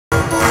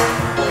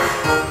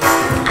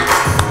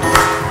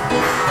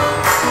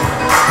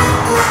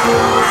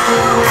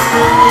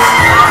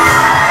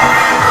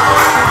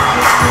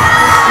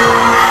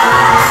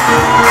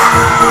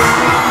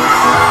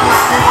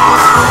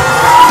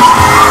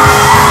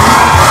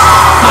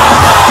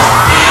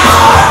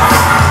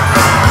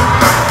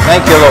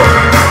Thank you,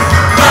 Lord.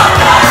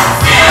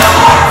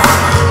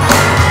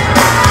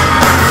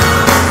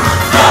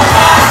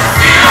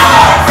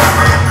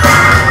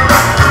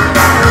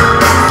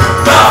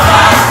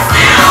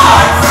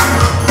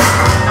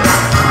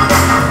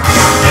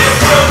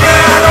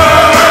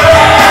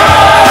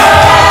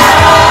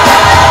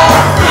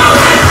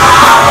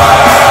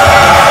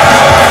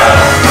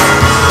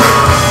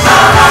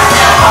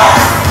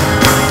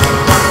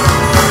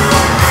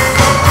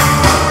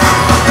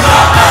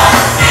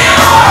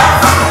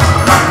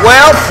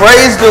 Well,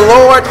 praise the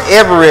Lord,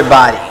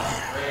 everybody.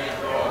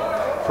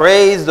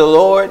 Praise the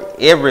Lord,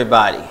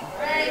 everybody.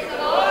 Praise the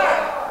Lord.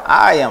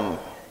 I am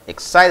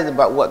excited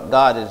about what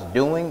God is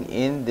doing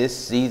in this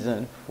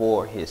season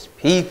for his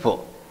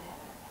people.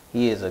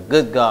 He is a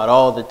good God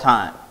all the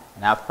time.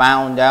 And I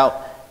found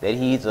out that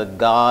he's a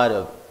God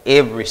of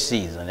every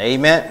season.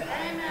 Amen?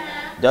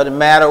 Amen. Doesn't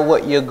matter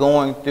what you're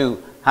going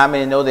through. How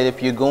many know that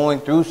if you're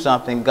going through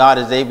something, God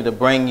is able to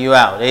bring you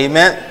out?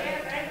 Amen?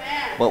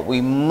 Amen. But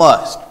we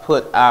must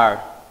put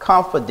our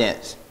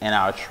confidence and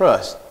our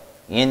trust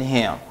in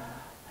him.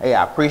 Hey,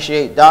 I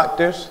appreciate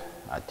doctors.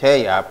 I tell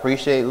you, I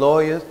appreciate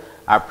lawyers.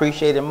 I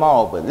appreciate them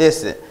all. But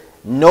listen,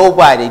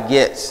 nobody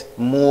gets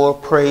more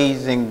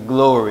praise and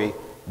glory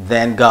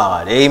than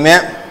God.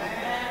 Amen?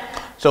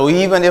 Amen. So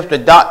even if the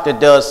doctor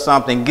does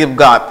something, give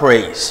God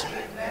praise.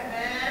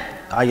 Amen.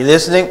 Are you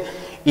listening?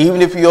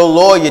 Even if your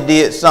lawyer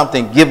did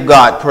something, give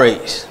God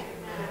praise.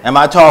 Am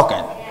I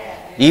talking?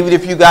 Even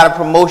if you got a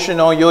promotion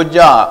on your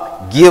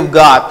job, give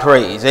God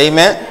praise.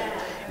 Amen?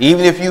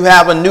 Even if you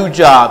have a new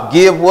job,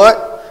 give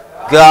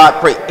what? God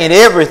praise. In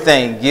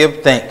everything,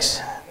 give thanks.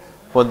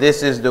 For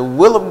this is the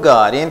will of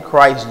God in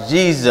Christ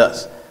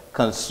Jesus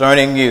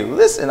concerning you.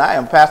 Listen, I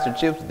am Pastor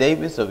Chips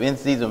Davis of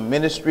In-Season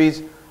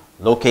Ministries,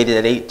 located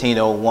at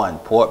 1801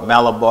 Port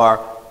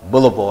Malabar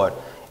Boulevard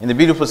in the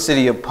beautiful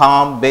city of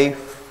Palm Bay,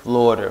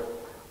 Florida,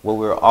 where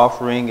we're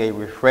offering a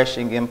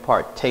refreshing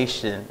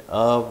impartation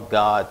of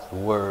God's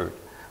Word.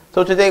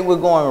 So today we're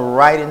going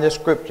right into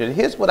Scripture.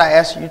 Here's what I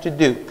ask you to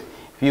do.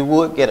 If you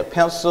would, get a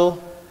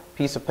pencil,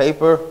 piece of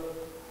paper,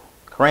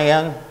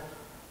 crayon,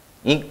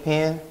 ink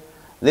pen,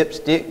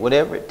 lipstick,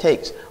 whatever it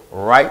takes.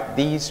 Write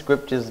these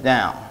scriptures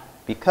down,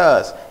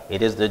 because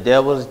it is the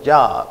devil's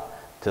job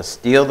to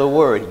steal the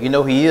word. You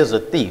know he is a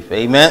thief.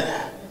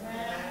 Amen?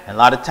 And a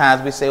lot of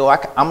times we say, oh,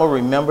 I'm going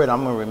to remember it,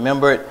 I'm going to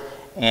remember it.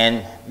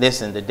 And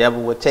listen, the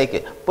devil will take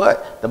it.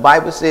 But the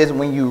Bible says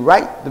when you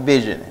write the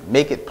vision,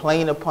 make it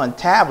plain upon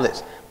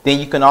tablets, then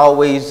you can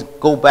always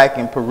go back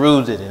and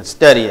peruse it and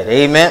study it.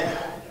 Amen?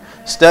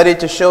 Study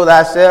to show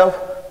thyself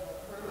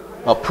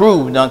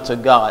approved unto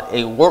God,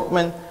 a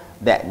workman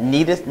that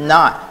needeth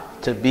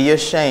not to be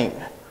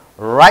ashamed,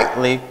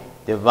 rightly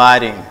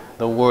dividing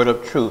the word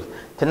of truth.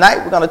 Tonight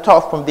we're going to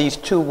talk from these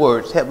two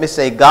words. Help me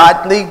say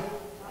godly,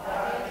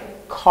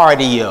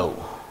 cardio.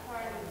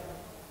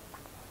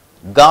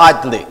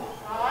 Godly,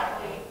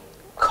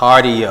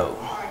 cardio.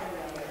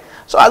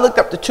 So I looked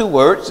up the two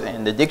words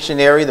in the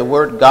dictionary. The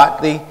word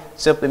godly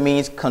simply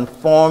means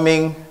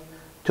conforming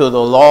to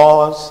the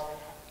laws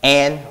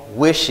and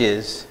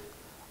wishes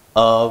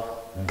of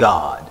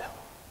God.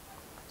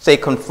 Say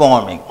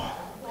conforming.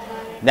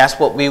 That's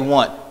what we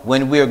want.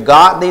 When we're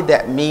godly,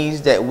 that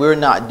means that we're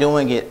not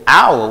doing it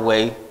our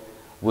way,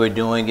 we're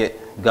doing it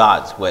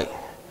God's way.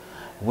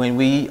 When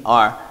we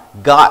are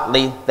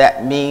godly,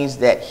 that means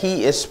that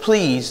he is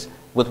pleased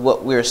with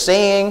what we're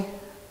saying,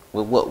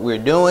 with what we're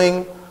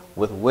doing,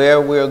 with where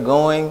we're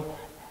going,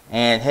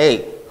 and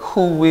hey,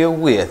 who we're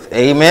with.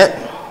 Amen?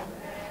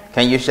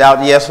 Can you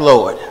shout yes,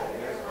 Lord?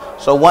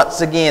 So once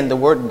again, the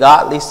word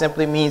godly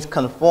simply means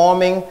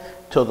conforming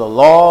to the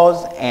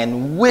laws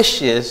and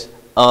wishes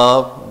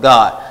of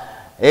God.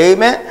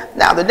 Amen?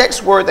 Now the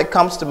next word that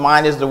comes to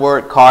mind is the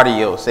word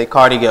cardio. Say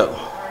cardio.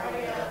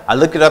 I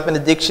looked it up in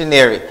the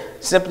dictionary.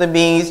 It simply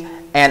means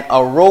an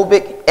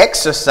aerobic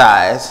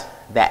exercise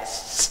that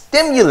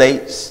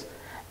stimulates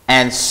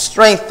and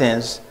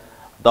strengthens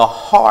the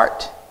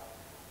heart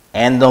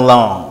and the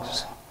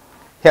lungs.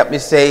 Help me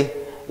say,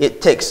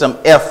 it takes some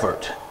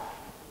effort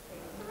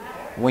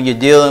when you're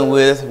dealing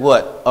with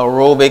what?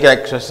 Aerobic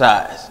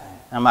exercise.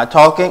 Am I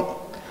talking?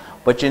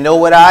 But you know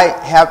what I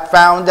have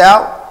found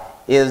out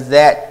is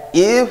that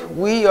if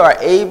we are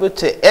able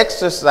to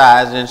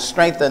exercise and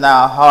strengthen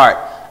our heart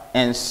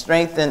and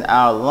strengthen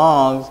our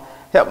lungs,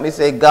 help me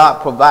say,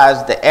 God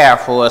provides the air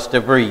for us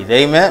to breathe.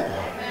 Amen?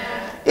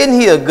 Amen. Isn't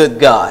he a good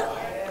God?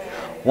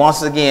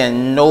 Once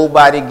again,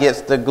 nobody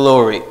gets the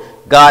glory.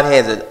 God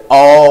has it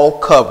all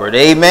covered.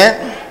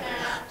 Amen?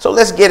 So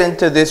let's get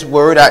into this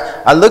word.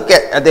 I look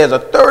at, there's a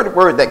third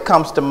word that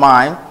comes to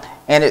mind,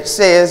 and it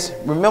says,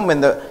 remember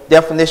in the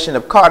definition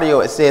of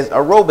cardio, it says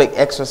aerobic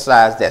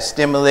exercise that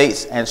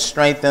stimulates and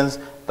strengthens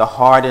the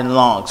heart and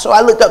lungs. So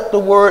I looked up the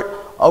word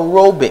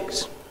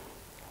aerobics.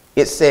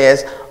 It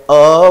says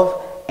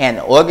of an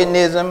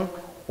organism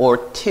or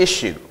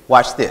tissue,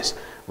 watch this,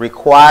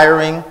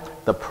 requiring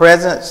the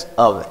presence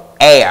of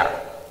air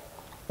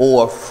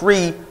or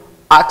free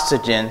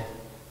oxygen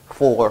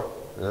for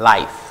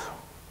life.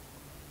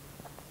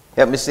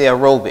 Help me say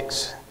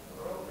aerobics.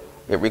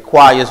 It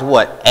requires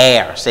what?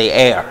 Air. Say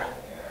air.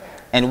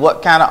 And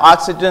what kind of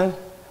oxygen?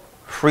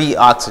 Free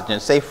oxygen.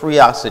 Say free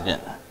oxygen.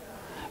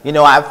 You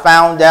know, I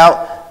found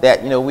out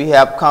that, you know, we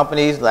have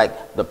companies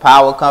like the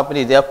power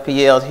companies,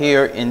 FPLs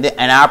here in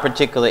our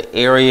particular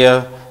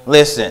area.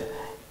 Listen,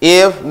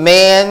 if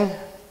man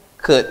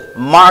could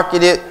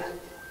market it,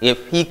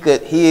 if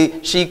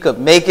she could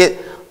make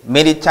it,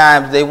 many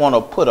times they want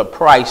to put a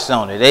price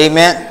on it.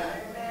 Amen?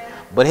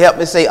 But help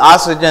me say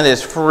oxygen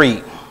is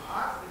free.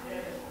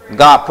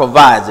 God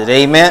provides it.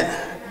 Amen?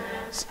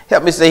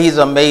 Help me say he's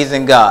an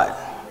amazing God.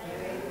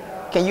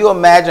 Can you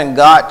imagine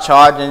God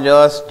charging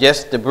us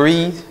just to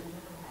breathe?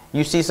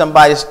 You see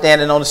somebody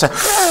standing on the side.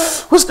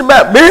 What's the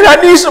matter, man?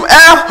 I need some air.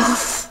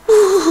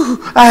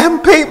 I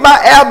haven't paid my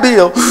air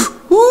bill.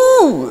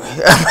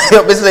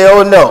 Help me say,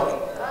 oh no.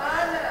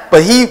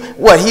 But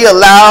he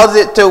allows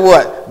it to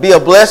what? Be a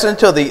blessing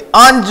to the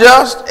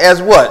unjust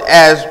as what?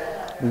 As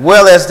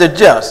well as the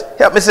just.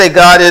 Help me say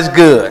God is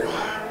good.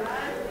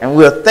 And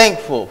we're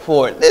thankful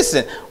for it.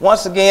 Listen,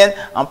 once again,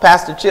 I'm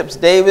Pastor Chips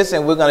Davis,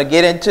 and we're going to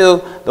get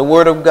into the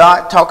Word of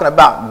God, talking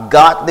about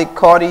godly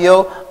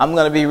cardio. I'm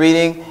going to be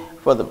reading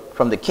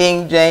from the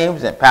King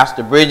James, and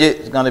Pastor Bridgette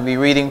is going to be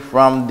reading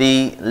from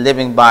the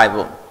Living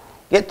Bible.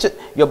 Get to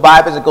your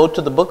Bibles and go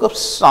to the book of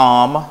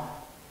Psalm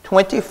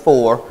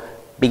 24,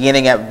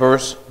 beginning at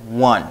verse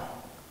 1.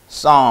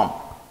 Psalm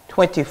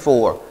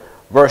 24,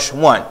 verse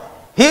 1.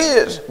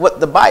 Here's what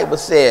the Bible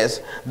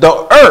says.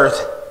 The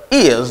earth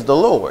is the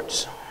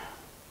Lord's,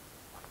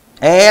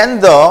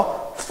 and the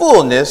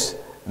fullness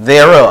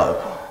thereof,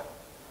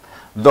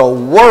 the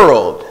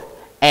world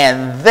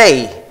and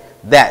they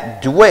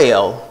that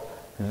dwell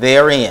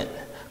therein.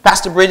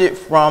 Pastor Bridgette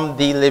from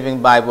the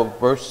Living Bible,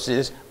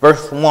 verse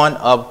 1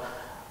 of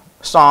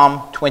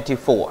Psalm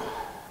 24.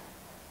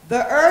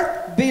 The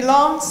earth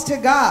belongs to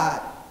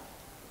God.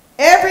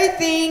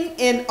 Everything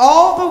in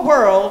all the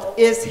world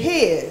is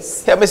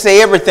his. Help me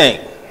say everything.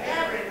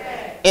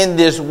 Everything In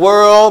this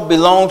world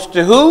belongs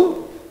to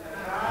who?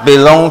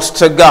 Belongs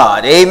to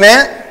God.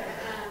 Amen.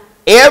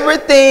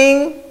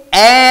 Everything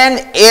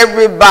and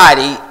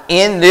everybody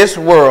in this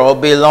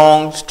world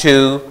belongs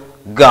to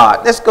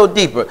God. Let's go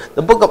deeper.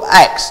 The book of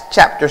Acts,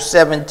 chapter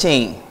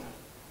 17,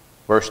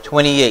 verse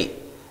 28.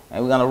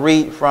 And we're going to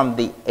read from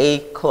the A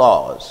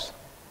clause.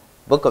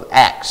 Book of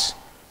Acts,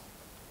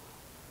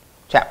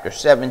 chapter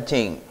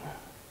 17,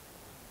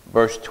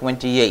 verse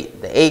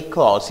 28. The A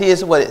clause.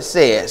 Here's what it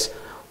says.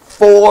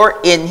 For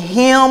in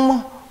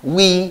him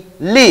we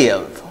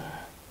live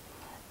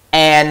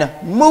and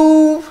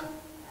move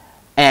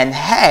and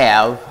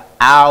have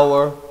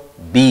our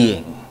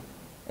being.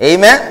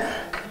 Amen.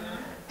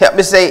 Help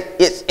me say,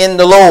 it's in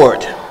the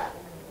Lord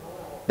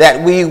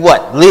that we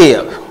what?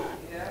 Live.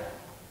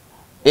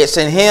 It's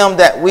in him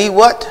that we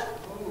what?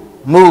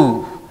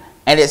 Move.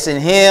 And it's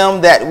in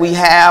him that we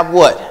have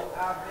what?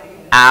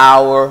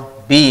 Our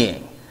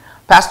being.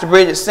 Pastor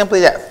Bridgette,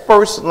 simply that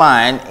first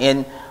line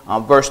in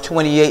verse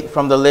 28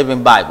 from the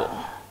Living Bible.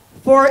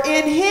 For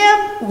in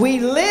him we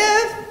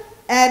live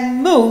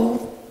and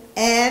move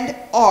and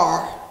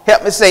are.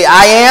 Help me say,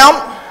 I am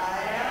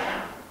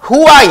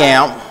who I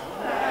am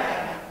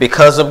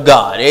because of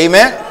God.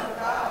 Amen.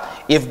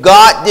 If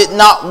God did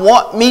not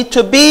want me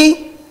to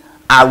be,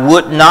 I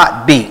would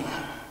not be.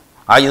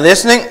 Are you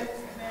listening?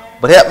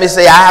 But help me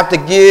say, I have to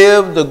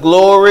give the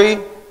glory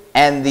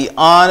and the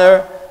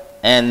honor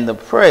and the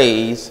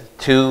praise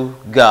to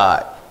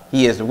God.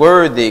 He is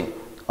worthy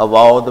of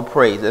all the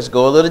praise. Let's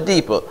go a little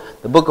deeper.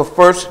 The book of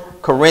 1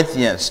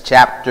 Corinthians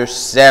chapter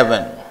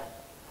 7,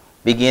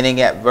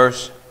 beginning at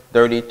verse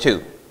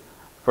 32.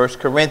 1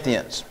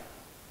 Corinthians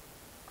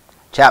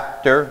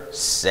chapter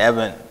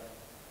 7,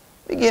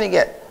 beginning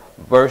at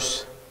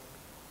verse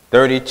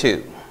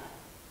 32.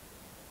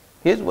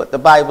 Here's what the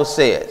Bible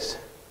says.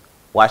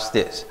 Watch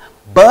this.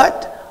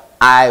 But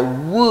I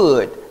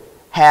would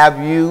have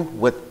you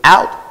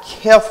without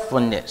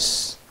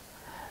carefulness,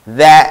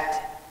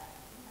 that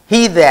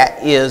he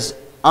that is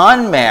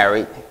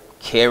unmarried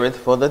careth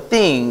for the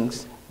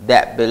things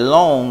that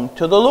belong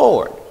to the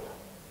Lord,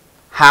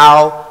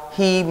 how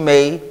he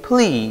may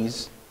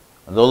please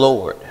the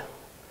Lord.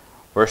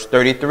 Verse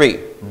 33.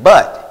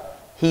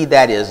 But he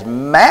that is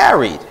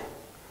married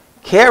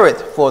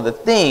careth for the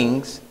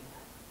things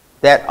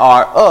that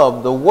are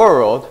of the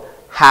world,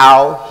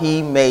 how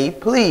he may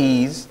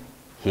please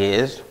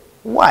his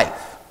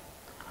wife.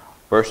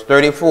 Verse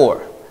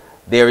 34.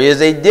 There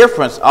is a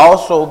difference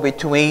also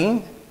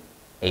between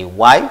a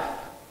wife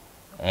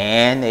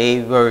and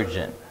a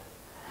virgin.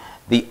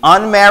 The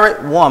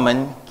unmarried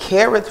woman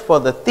careth for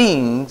the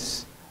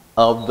things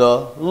of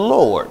the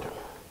Lord,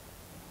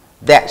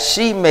 that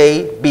she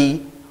may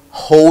be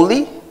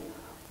holy,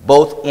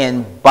 both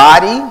in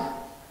body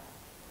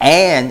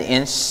and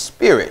in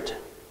spirit.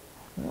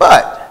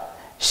 But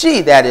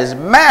she that is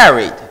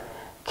married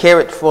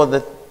careth for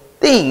the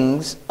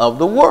things of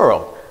the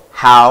world,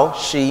 how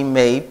she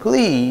may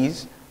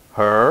please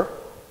her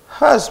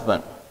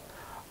husband.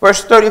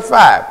 Verse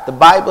 35, the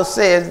Bible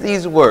says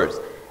these words,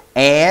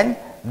 and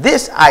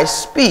this I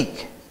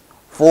speak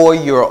for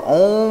your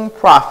own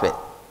profit,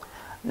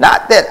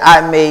 Not that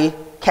I may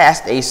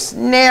cast a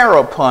snare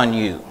upon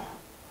you,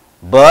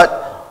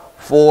 but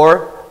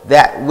for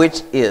that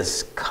which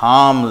is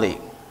comely,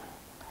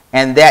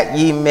 and that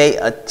ye may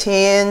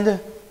attend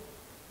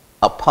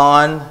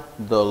upon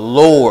the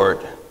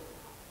Lord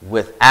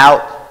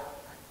without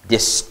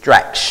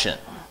distraction.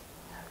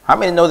 How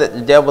many know that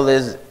the devil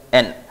is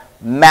a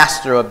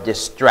master of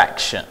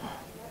distraction?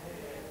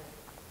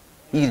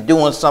 He's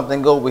doing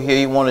something over here.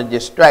 He want to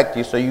distract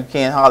you so you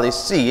can't hardly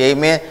see.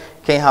 Amen.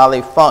 Can't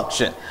hardly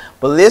function.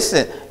 But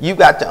listen, you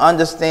got to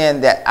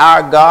understand that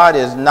our God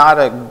is not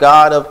a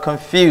God of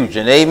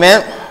confusion.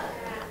 Amen.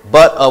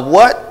 But of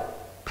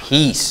what?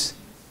 Peace.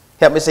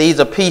 Help me say he's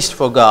a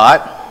peaceful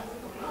God.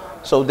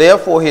 So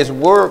therefore his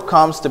word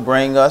comes to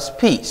bring us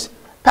peace.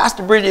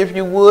 Pastor Bridgette, if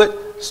you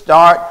would,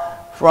 start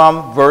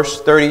from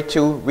verse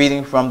 32,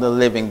 reading from the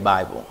Living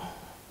Bible.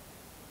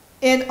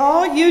 In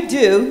all you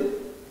do,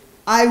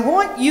 I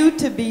want you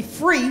to be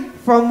free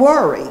from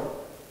worry.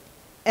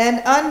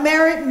 An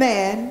unmarried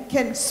man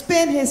can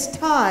spend his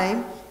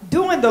time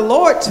doing the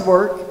Lord's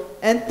work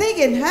and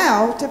thinking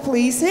how to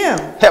please him.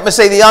 Help me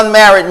say the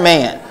unmarried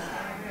man.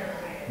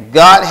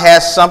 God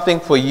has something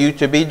for you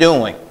to be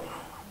doing.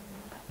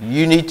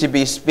 You need to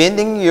be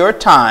spending your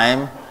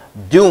time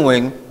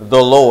doing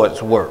the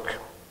Lord's work.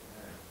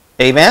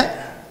 Amen?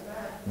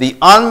 The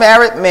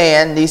unmarried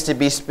man needs to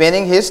be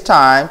spending his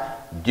time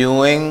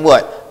doing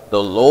what?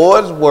 The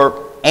Lord's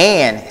work.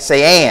 And,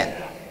 say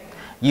and.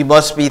 You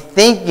must be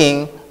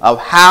thinking of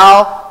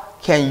how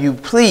can you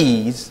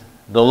please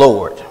the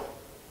Lord.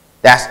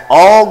 That's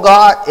all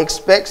God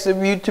expects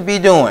of you to be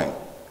doing.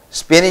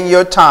 Spending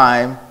your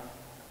time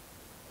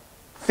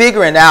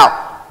figuring out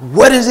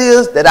what it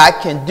is that I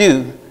can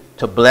do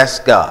to bless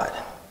God.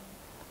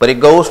 But it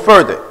goes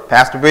further.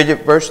 Pastor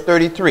Bridgette, verse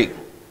 33.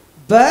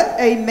 But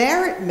a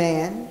married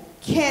man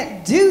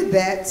can't do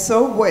that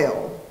so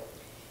well.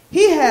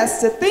 He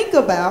has to think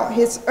about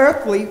his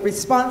earthly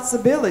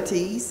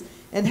responsibilities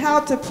and how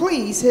to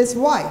please his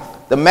wife.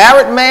 The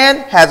married man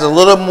has a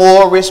little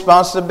more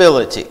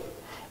responsibility.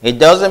 It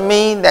doesn't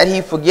mean that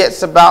he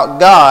forgets about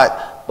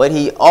God, but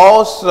he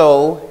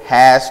also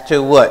has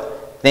to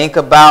what? Think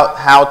about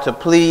how to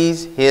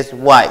please his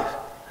wife.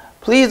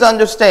 Please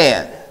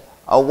understand,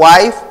 a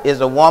wife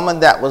is a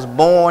woman that was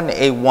born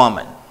a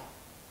woman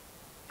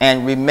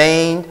and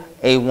remained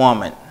a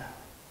woman.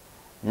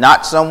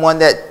 Not someone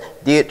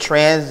that did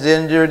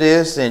transgender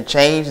this and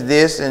changed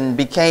this and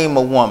became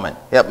a woman.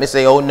 Help me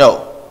say, oh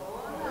no.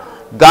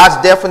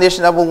 God's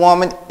definition of a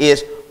woman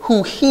is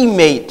who he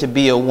made to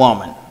be a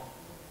woman.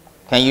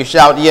 Can you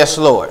shout, yes,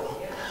 Lord?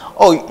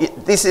 Oh,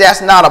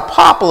 that's not a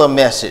popular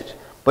message.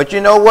 But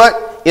you know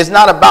what? It's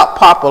not about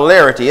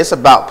popularity. It's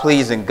about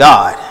pleasing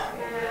God.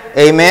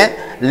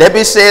 Amen. Let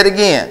me say it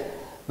again.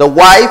 The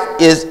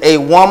wife is a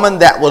woman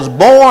that was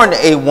born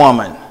a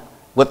woman,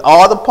 with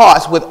all the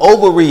parts, with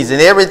ovaries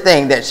and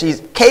everything, that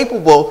she's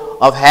capable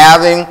of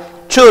having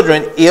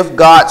children if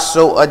God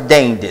so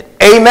ordained it.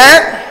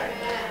 Amen?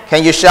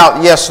 Can you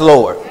shout, yes,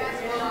 Lord?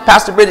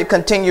 Pastor Bridgette,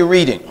 continue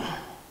reading.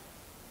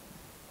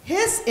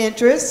 His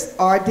interests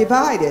are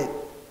divided.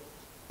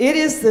 It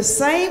is the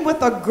same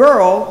with a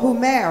girl who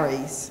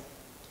marries.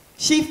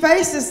 She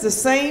faces the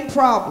same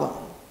problem.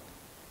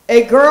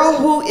 A girl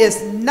who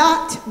is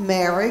not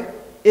married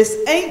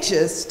is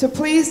anxious to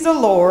please the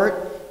Lord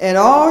in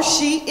all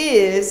she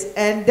is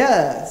and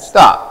does.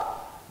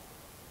 Stop.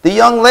 The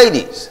young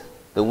ladies,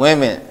 the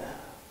women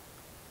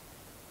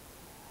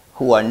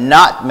who are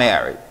not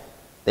married,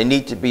 they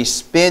need to be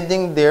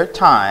spending their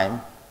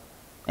time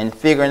and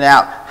figuring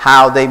out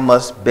how they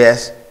must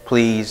best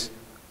please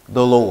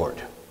the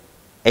Lord.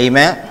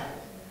 Amen?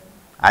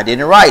 I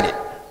didn't write it,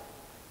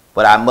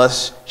 but I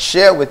must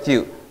share with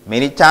you.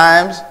 Many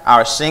times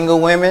our single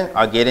women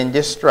are getting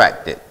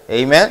distracted.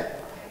 Amen?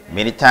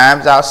 Many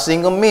times our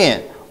single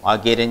men are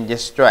getting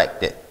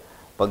distracted.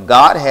 But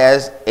God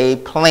has a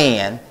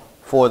plan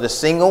for the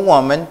single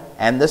woman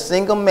and the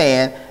single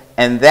man,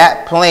 and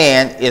that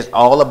plan is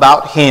all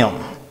about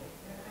him.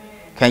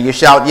 Can you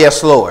shout,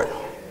 yes, Lord?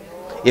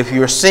 If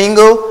you're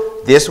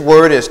single, this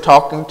word is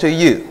talking to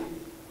you.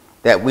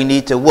 That we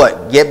need to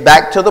what? Get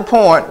back to the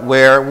point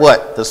where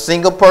what? The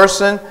single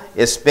person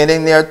is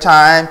spending their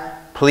time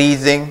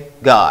pleasing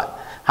God.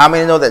 How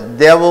many know that the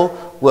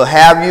devil will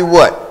have you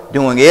what?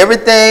 Doing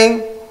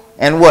everything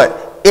and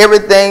what?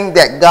 Everything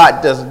that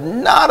God does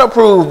not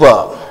approve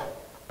of.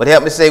 But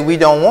help me say we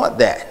don't want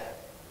that.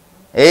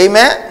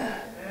 Amen?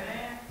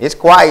 It's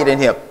quiet in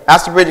here.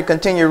 Pastor Bridgette,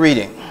 continue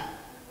reading.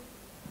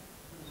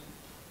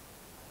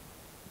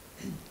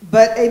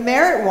 But a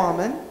married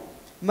woman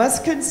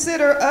must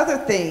consider other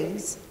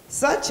things,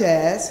 such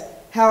as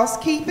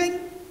housekeeping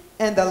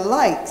and the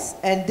likes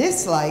and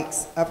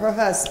dislikes of her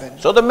husband.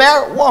 So the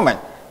married woman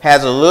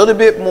has a little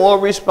bit more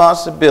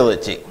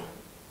responsibility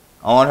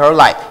on her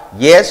life.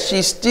 Yes,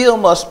 she still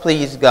must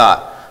please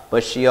God,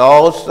 but she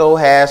also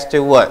has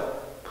to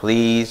what?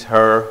 Please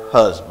her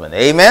husband.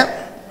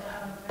 Amen?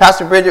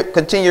 Pastor Bridgette,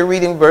 continue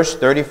reading verse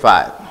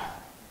 35.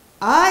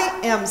 I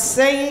am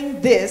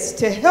saying this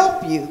to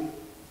help you.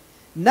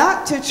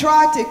 not to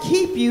try to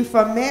keep you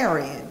from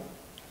marrying.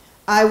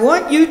 I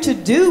want you to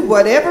do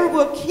whatever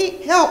will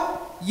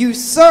help you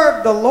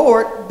serve the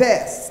Lord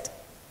best,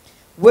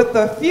 with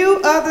a few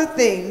other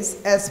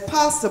things as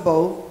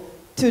possible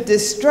to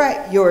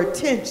distract your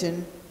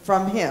attention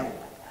from him.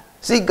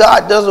 See,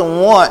 God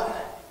doesn't want,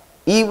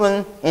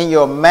 even in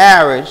your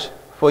marriage,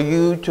 for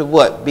you to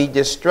what? Be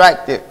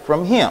distracted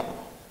from him.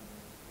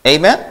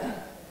 Amen?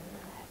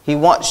 He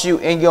wants you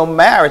in your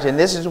marriage, and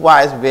this is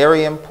why it's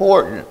very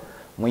important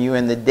when you're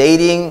in the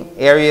dating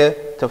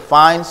area to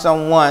find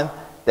someone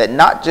that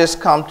not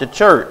just come to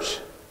church,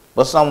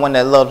 but someone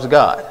that loves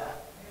God.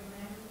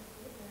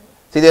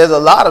 See, there's a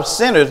lot of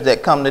sinners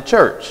that come to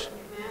church.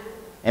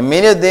 And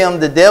many of them,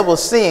 the devil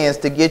sends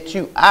to get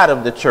you out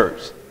of the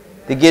church,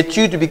 to get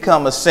you to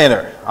become a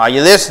sinner. Are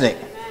you listening?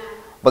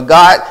 But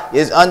God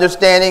is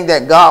understanding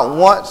that God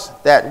wants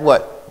that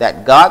what?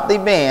 That godly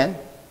man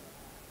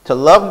to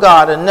love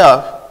God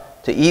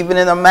enough to, even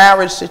in a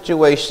marriage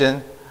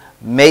situation,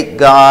 make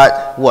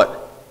God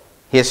what?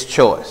 His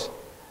choice.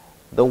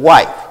 The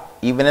wife,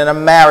 even in a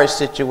marriage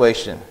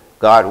situation,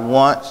 God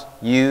wants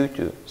you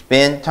to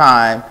spend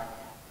time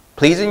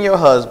pleasing your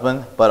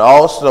husband, but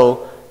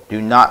also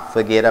do not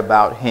forget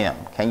about him.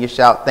 Can you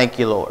shout, thank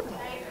you, Lord?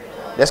 Thank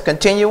you, Lord. Let's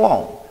continue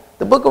on.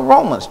 The book of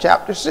Romans,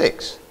 chapter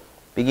 6,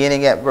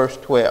 beginning at verse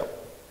 12.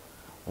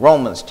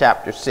 Romans,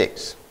 chapter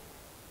 6.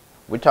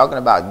 We're talking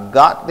about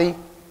godly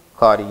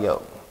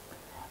cardio.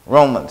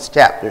 Romans,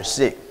 chapter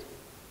 6,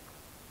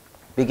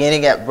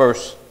 beginning at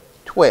verse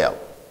 12.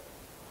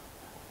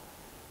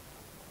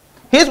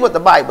 Here's what the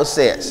Bible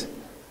says.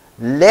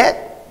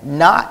 Let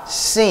not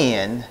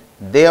sin,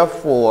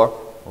 therefore,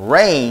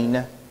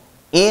 reign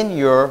in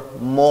your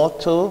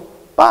mortal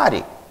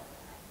body,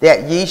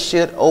 that ye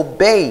should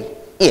obey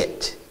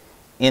it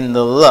in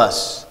the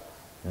lust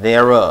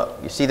thereof.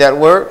 You see that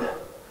word?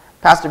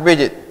 Pastor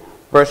Bridgette,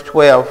 verse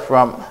 12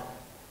 from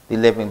the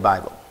Living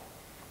Bible.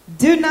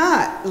 Do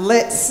not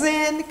let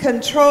sin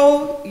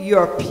control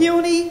your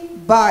puny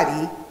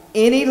body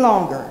any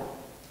longer.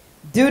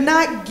 Do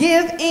not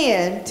give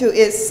in to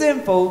its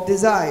sinful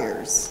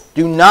desires.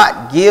 Do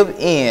not give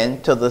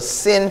in to the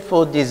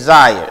sinful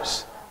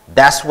desires.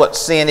 That's what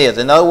sin is.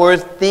 In other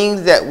words,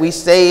 things that we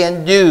say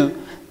and do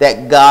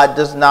that God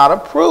does not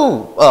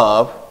approve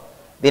of,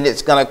 then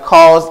it's going to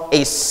cause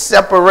a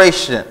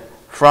separation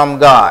from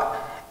God.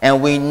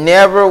 And we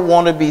never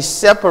want to be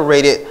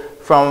separated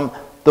from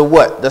the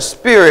what? The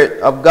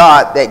Spirit of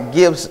God that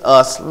gives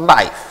us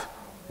life.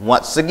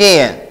 Once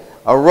again,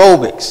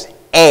 aerobics,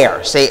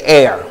 air. Say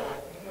air.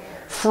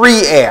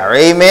 Free air.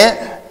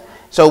 Amen.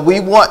 So we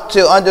want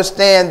to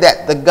understand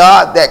that the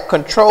God that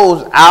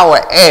controls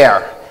our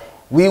air,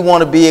 we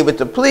want to be able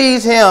to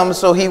please him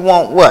so he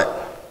won't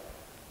what?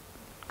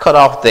 Cut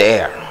off the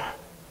air.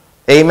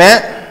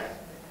 Amen.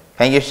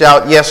 Can you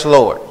shout, yes,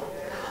 Lord?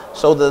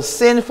 So the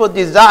sinful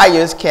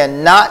desires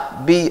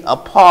cannot be a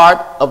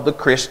part of the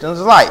Christian's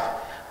life.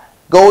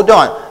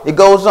 It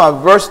goes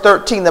on. Verse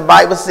 13, the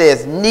Bible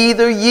says,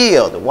 neither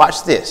yield,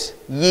 watch this,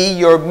 ye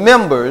your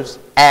members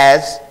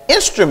as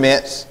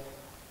instruments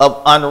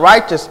of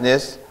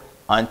unrighteousness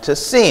unto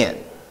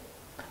sin,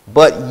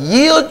 but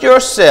yield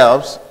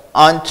yourselves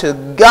unto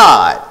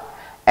God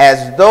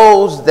as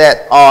those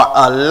that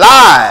are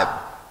alive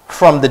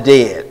from the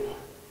dead,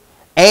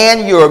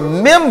 and your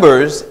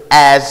members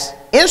as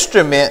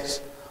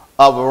instruments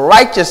of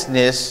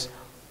righteousness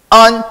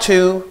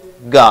unto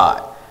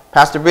God.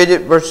 Pastor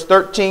Bridgette, verse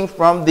 13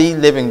 from the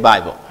Living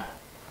Bible.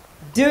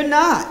 Do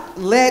not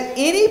let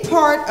any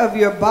part of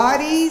your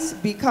bodies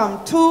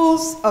become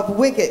tools of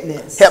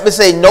wickedness. Help me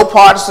say, no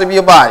parts of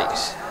your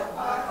bodies.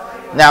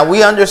 Now,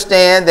 we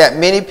understand that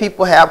many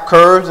people have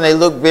curves and they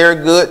look very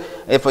good.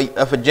 If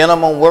a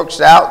gentleman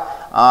works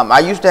out, I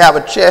used to have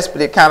a chest,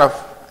 but it kind of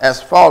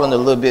has fallen a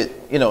little bit,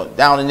 you know,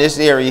 down in this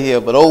area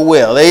here. But oh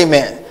well,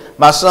 amen.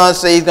 My son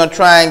says he's going to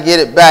try and get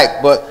it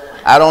back, but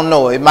I don't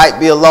know. It might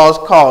be a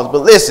lost cause. But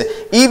listen,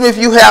 even if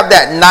you have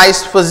that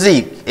nice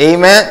physique,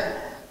 amen,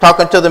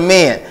 talking to the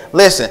men,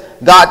 listen,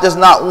 God does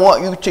not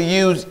want you to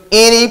use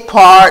any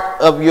part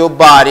of your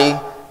body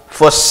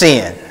for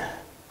sin.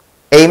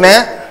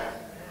 Amen.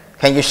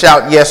 Can you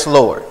shout, yes,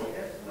 Lord?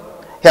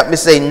 Help me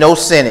say, no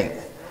sinning.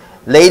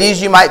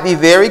 Ladies, you might be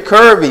very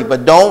curvy,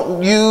 but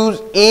don't use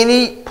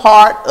any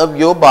part of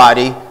your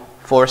body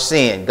for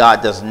sin.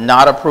 God does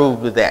not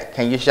approve of that.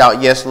 Can you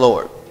shout, yes,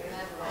 Lord?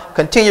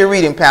 Continue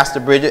reading, Pastor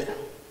Bridgette.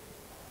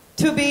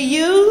 To be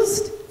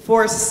used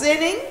for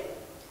sinning,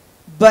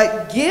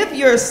 but give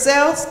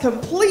yourselves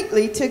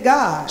completely to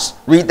God.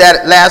 Read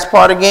that last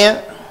part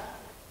again.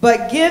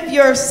 But give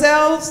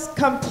yourselves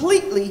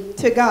completely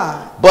to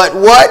God. But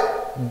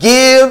what?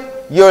 Give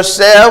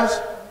yourselves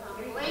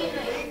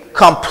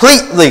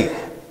completely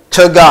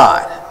to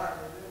God.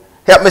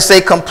 Help me say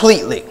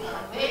completely.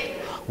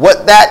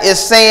 What that is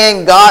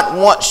saying, God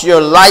wants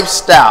your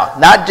lifestyle,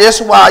 not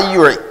just while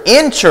you're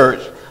in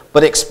church,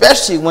 but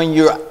especially when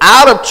you're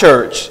out of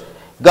church.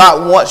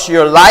 God wants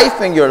your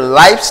life and your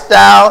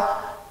lifestyle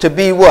to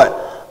be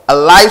what? A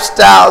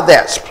lifestyle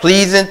that's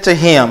pleasing to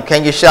him.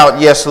 Can you shout,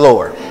 yes,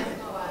 Lord?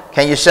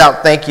 Can you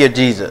shout, thank you,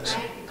 Jesus?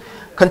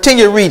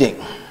 Continue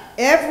reading.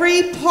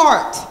 Every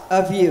part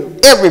of you.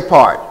 Every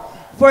part.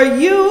 For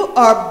you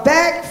are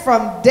back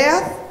from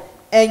death,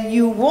 and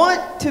you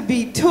want to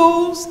be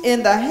tools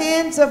in the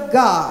hands of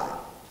God,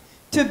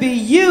 to be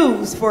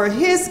used for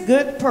his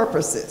good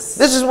purposes.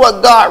 This is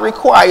what God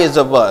requires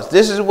of us.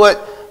 This is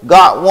what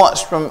God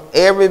wants from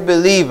every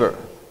believer.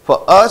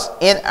 For us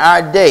in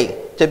our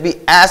day to be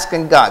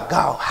asking God,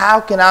 God, how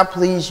can I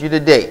please you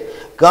today?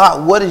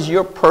 God, what is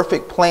your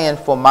perfect plan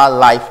for my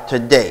life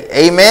today?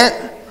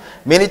 Amen.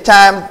 Many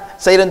times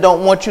Satan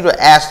don't want you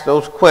to ask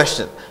those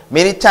questions.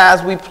 Many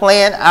times we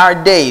plan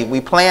our day, we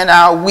plan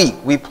our week,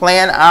 we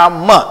plan our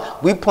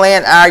month, we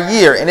plan our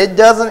year, and it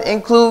doesn't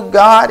include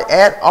God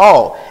at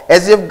all.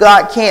 As if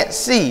God can't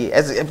see,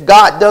 as if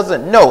God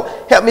doesn't know.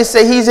 Help me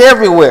say he's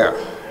everywhere.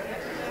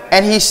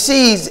 And he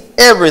sees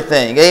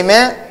everything.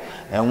 Amen.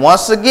 And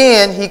once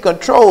again, he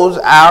controls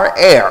our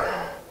air.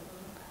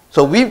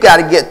 So we've got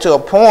to get to a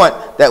point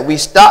that we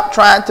stop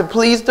trying to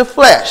please the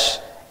flesh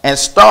and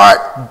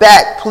start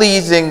back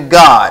pleasing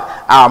God,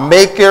 our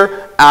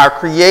maker, our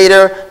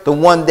creator, the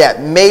one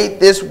that made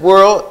this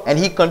world, and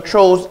he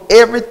controls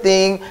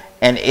everything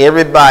and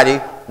everybody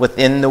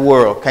within the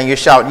world. Can you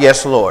shout,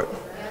 yes, Lord?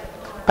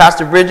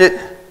 Pastor Bridget,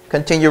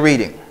 continue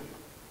reading.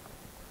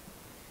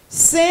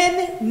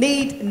 Sin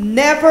need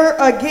never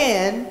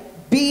again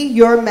be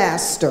your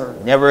master.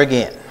 Never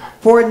again.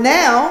 For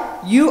now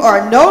you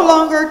are no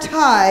longer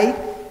tied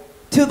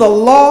to the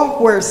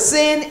law where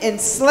sin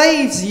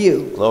enslaves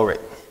you. Glory.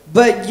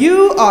 But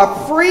you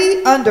are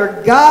free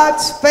under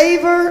God's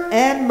favor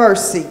and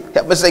mercy.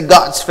 Help me say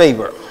God's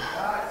favor.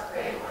 God's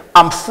favor.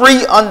 I'm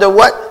free under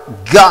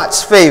what?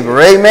 God's favor.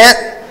 Amen.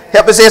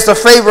 Help me say it's the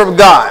favor of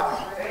God.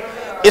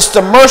 It's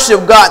the mercy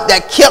of God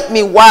that kept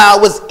me while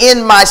I was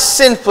in my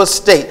sinful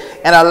state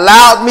and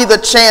allowed me the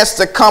chance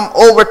to come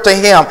over to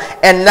him.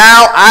 And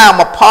now I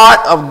am a part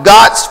of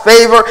God's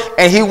favor,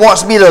 and he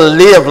wants me to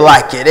live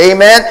like it.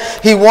 Amen.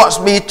 He wants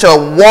me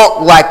to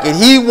walk like it.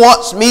 He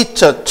wants me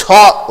to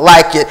talk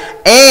like it.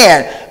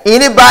 And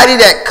anybody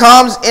that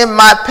comes in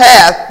my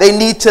path, they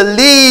need to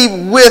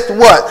leave with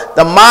what?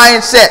 The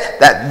mindset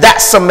that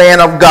that's a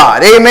man of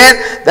God. Amen.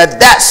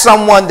 That's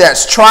someone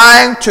that's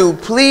trying to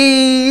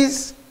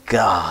please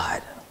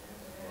God.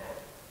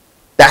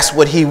 That's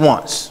what he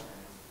wants.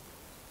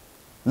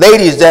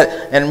 Ladies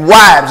and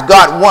wives,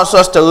 God wants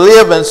us to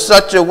live in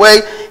such a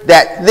way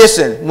that,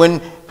 listen, when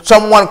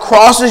someone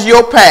crosses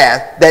your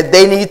path, that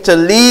they need to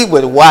leave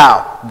with,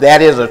 wow, that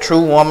is a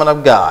true woman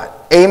of God.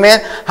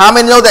 Amen. How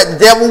many know that the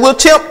devil will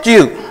tempt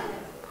you?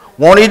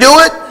 Won't he do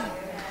it?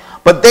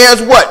 But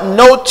there's what?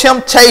 No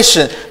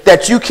temptation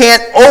that you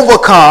can't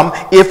overcome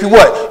if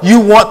what? You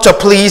want to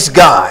please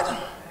God.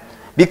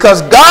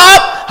 Because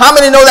God, how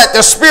many know that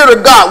the Spirit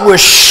of God will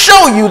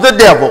show you the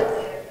devil?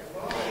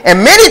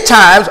 And many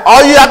times,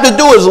 all you have to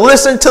do is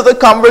listen to the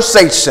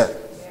conversation.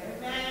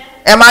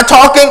 Am I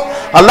talking?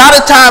 A lot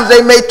of times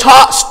they may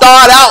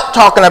start out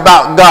talking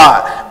about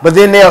God, but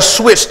then they'll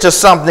switch to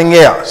something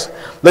else.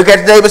 Look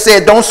at David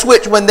said, don't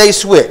switch when they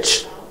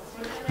switch.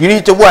 You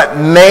need to what?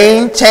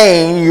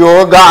 Maintain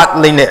your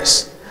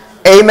godliness.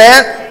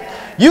 Amen.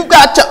 You've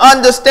got to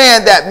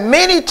understand that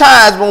many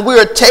times when we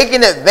are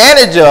taken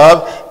advantage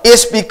of,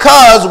 it's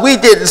because we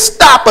didn't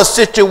stop a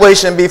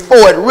situation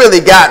before it really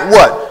got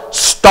what?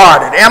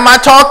 Started. Am I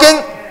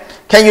talking?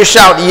 Can you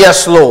shout,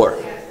 yes,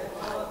 Lord?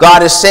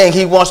 God is saying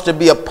he wants to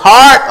be a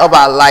part of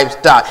our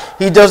lifestyle.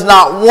 He does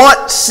not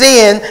want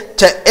sin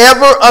to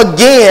ever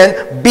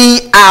again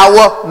be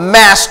our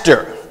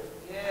master.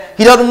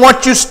 He doesn't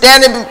want you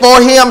standing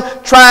before him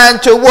trying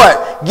to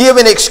what? Give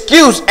an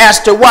excuse as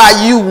to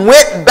why you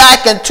went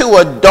back into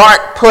a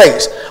dark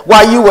place.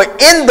 While you were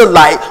in the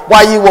light,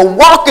 while you were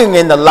walking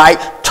in the light,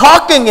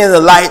 talking in the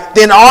light,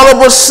 then all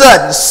of a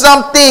sudden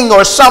something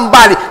or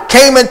somebody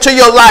came into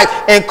your life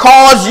and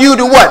caused you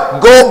to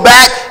what? Go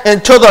back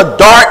into the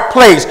dark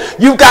place.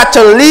 You've got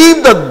to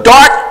leave the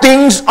dark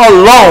things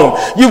alone.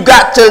 You've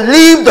got to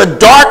leave the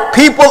dark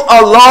people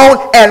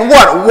alone and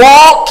what?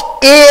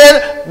 Walk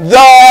in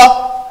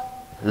the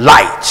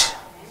light.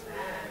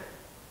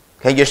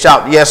 Can you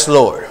shout, yes,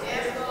 Lord?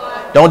 Yes,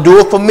 Lord. Don't do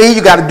it for me.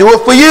 You got to do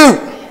it for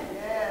you.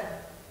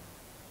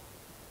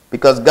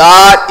 Because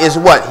God is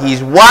what?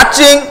 He's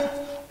watching,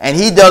 and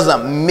he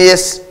doesn't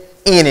miss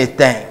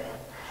anything.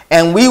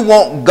 And we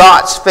want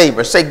God's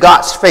favor. Say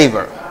God's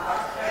favor,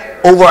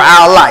 over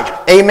our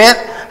life. Amen.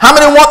 How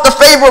many want the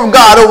favor of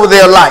God over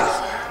their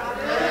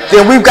life?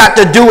 Then we've got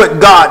to do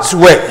it God's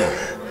way.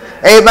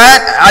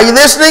 Amen. Are you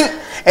listening?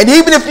 And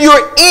even if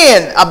you're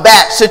in a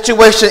bad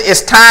situation,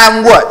 it's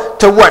time what?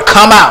 To what?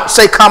 Come out.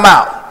 Say come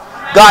out.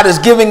 God is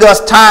giving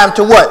us time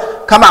to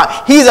what? Come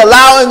out. He's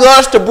allowing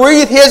us to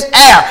breathe his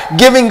air,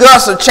 giving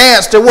us a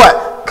chance to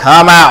what?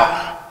 Come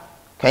out.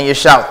 Can you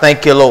shout,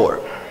 thank you, Lord?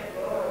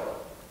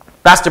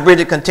 Pastor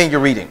Bridget, continue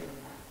reading.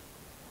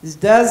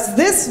 Does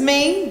this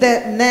mean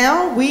that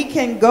now we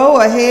can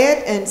go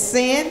ahead and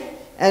sin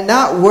and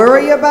not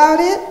worry about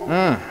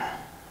it?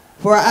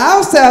 For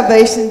our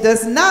salvation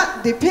does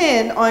not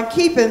depend on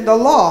keeping the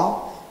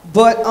law,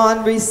 but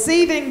on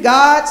receiving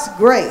God's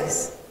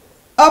grace?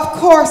 Of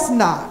course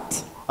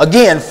not.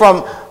 Again,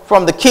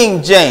 from the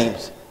King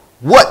James,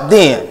 what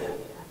then?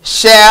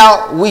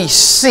 Shall we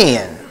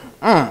sin?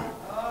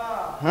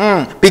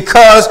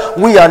 Because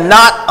we are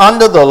not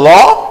under the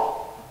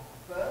law,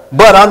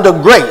 but under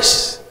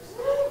grace.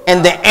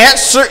 And the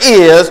answer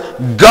is,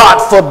 God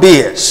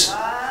forbids.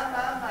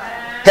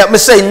 Help me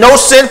say, no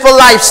sinful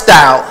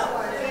lifestyle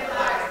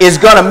is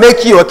going to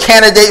make you a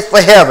candidate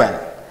for heaven.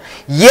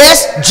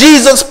 Yes,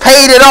 Jesus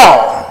paid it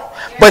all,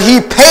 but he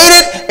paid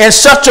it in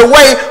such a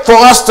way for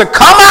us to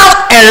come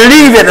out and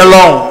leave it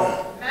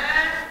alone.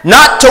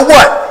 Not to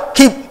what?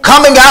 Keep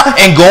coming out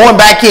and going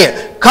back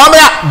in. Coming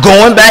out,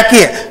 going back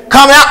in.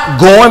 Coming out,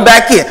 going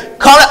back in.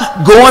 Coming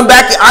out, going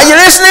back in. Are you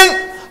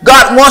listening?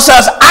 God wants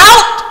us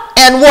out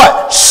and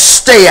what?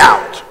 Stay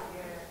out.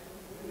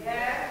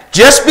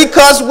 Just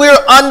because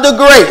we're under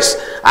grace.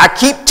 I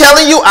keep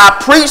telling you, I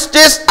preach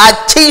this, I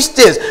teach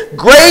this.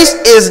 Grace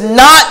is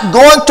not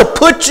going to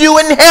put you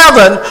in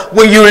heaven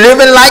when you're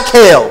living like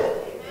hell.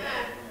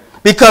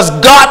 Because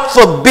God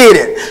forbid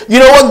it. You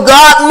know what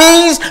God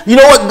means? You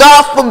know what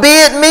God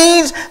forbid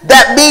means?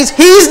 That means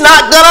he's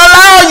not going to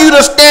allow you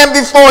to stand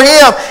before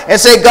him and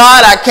say,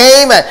 God, I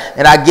came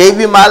and I gave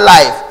you my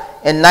life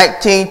in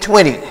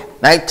 1920.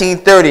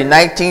 1930,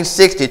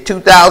 1960,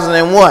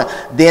 2001.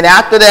 Then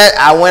after that,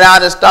 I went out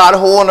and started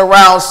holding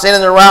around,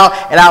 sinning around,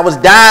 and I was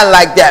dying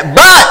like that.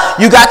 But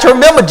you got to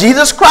remember,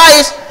 Jesus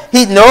Christ,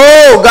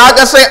 God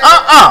gonna say,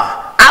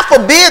 I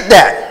forbid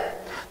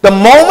that. The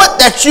moment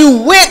that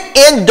you went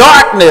in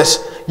darkness,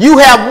 you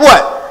have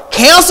what?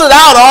 Canceled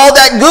out all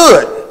that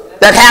good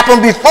that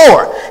happened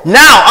before.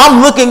 Now I'm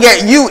looking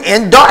at you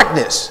in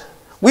darkness.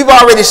 We've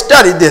already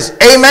studied this.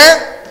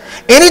 Amen?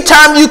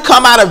 Anytime you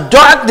come out of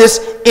darkness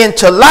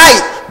into light,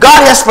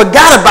 God has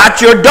forgot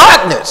about your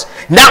darkness.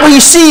 Now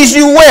he sees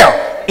you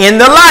where? In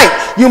the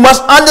light. You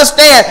must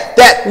understand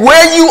that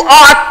where you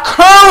are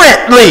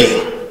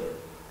currently,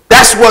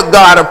 that's what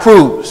God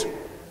approves.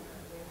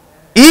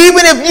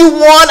 Even if you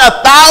won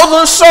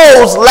 1,000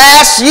 souls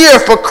last year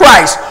for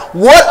Christ,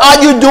 what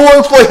are you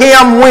doing for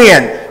him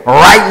when?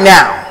 Right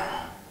now.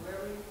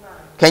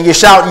 Can you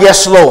shout,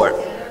 yes, Lord?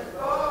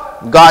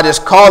 God is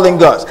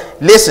calling us.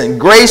 Listen,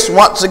 grace,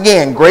 once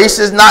again, grace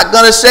is not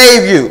going to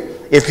save you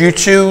if you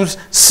choose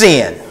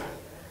sin.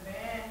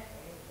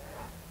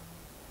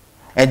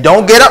 And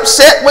don't get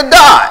upset with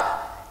God.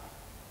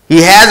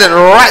 He has it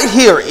right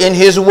here in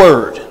his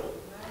word.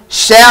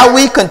 Shall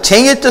we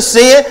continue to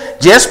sin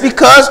just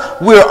because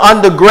we're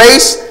under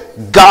grace?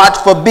 God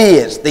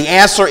forbids. The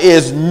answer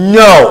is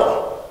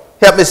no.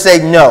 Help me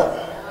say no.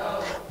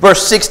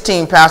 Verse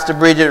 16, Pastor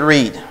Bridgette,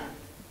 read.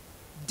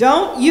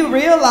 Don't you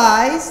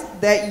realize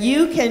that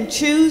you can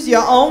choose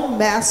your own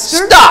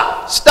master?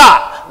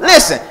 Stop.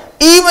 Listen,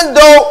 even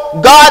though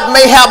God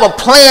may have a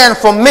plan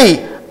for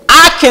me,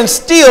 I can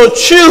still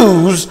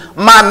choose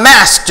my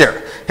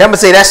master. Help me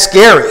say, that's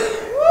scary.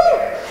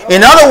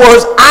 In other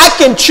words, I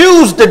can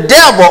choose the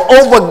devil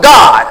over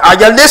God. Are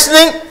you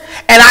listening?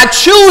 And I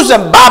choose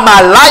him by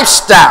my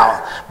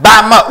lifestyle,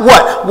 by my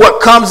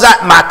what comes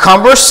out, my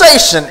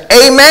conversation.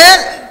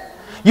 Amen.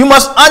 You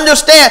must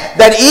understand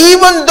that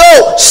even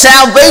though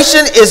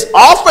salvation is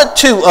offered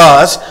to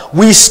us,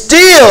 we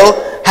still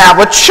have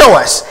a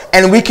choice,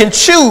 and we can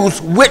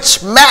choose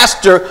which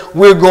master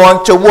we're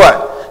going to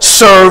what?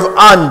 Serve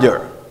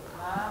under.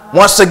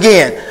 Once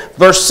again,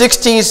 verse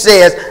 16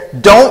 says,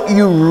 don't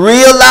you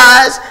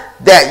realize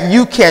that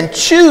you can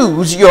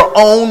choose your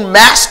own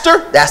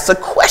master? That's a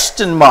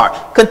question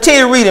mark.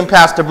 Continue reading,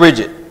 Pastor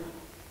Bridgette.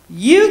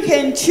 You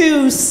can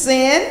choose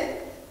sin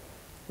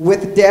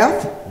with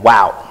death.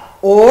 Wow.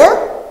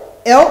 Or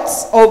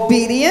else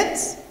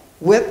obedience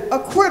with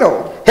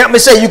acquittal. Help me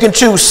say, you can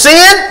choose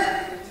sin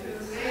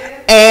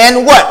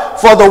and what?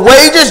 For the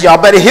wages, y'all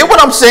better hear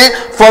what I'm saying.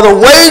 For the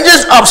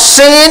wages of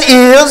sin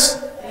is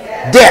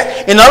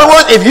death. In other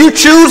words, if you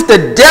choose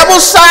the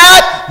devil's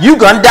side, you're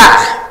going to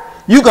die.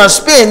 You're going to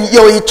spend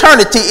your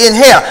eternity in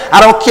hell. I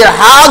don't care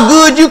how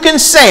good you can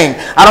sing.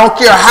 I don't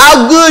care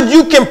how good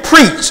you can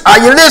preach. Are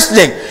you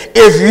listening?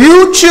 If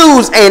you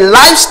choose a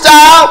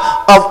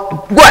lifestyle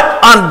of what?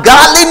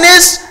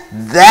 Ungodliness,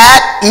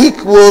 that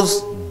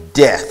equals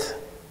death.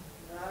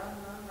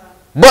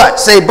 But,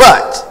 say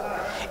but,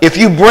 if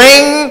you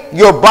bring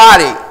your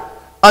body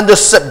under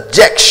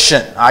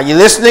subjection, are you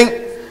listening?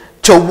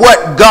 To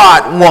what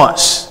God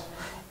wants.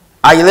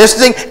 Are you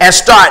listening? And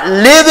start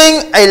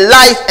living a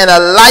life and a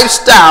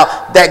lifestyle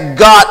that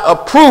God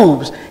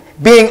approves.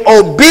 Being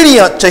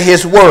obedient to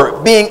his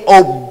word. Being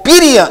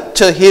obedient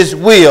to his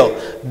will.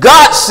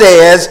 God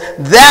says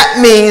that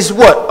means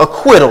what?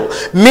 Acquittal.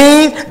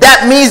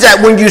 That means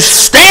that when you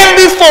stand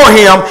before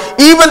him,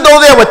 even though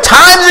there were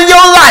times in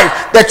your life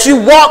that you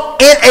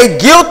walked in a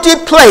guilty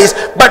place,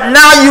 but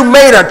now you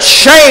made a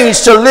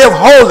change to live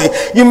holy.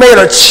 You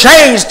made a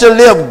change to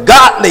live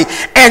godly.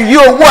 And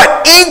you're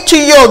what? Into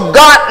your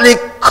godly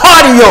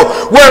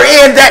cardio,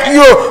 wherein that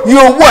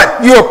you're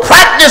what? You're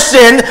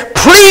practicing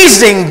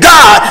pleasing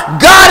God.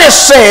 God is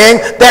saying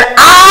that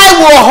I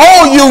will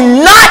hold you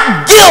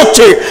not guilty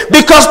guilty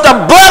because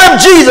the blood of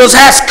Jesus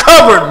has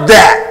covered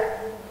that.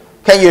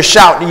 Can you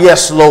shout,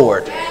 yes,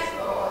 Lord? Yes,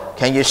 Lord.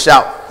 Can you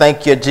shout,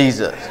 thank you,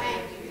 Jesus?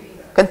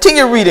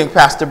 Continue reading,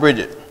 Pastor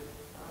Bridget.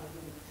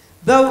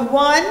 The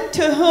one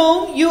to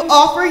whom you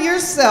offer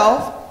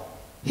yourself,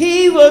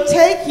 he will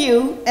take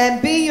you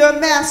and be your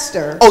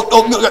master. Wait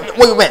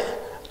a minute.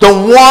 The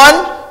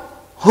one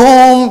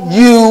whom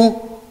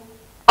you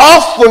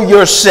offer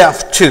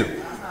yourself to.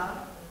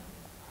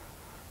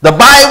 The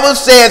Bible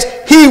says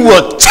he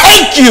will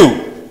take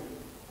you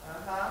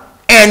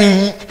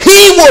and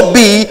he will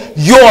be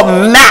your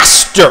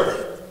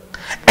master.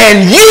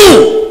 And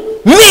you,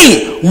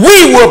 me,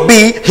 we will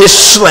be his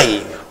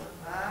slave.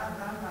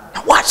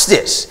 Now watch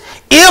this.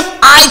 If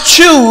I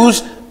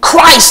choose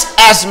Christ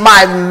as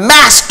my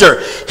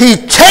master, he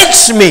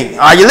takes me,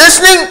 are you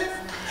listening?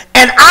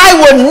 And I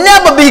will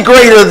never be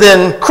greater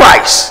than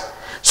Christ.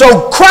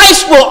 So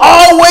Christ will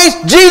always,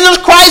 Jesus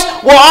Christ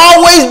will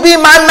always be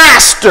my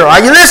master.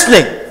 Are you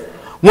listening?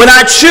 When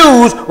I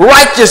choose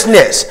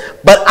righteousness.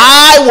 But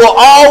I will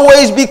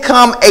always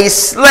become a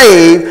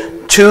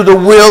slave to the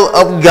will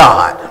of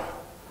God.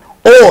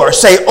 Or,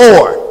 say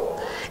or.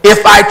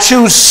 If I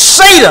choose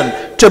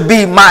Satan to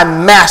be my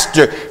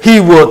master, he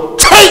will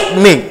take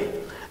me.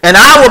 And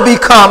I will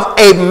become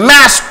a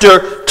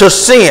master to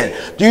sin.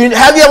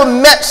 Have you ever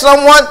met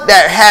someone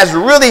that has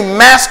really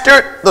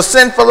mastered the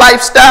sinful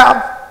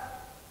lifestyle?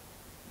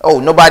 Oh,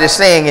 nobody's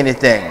saying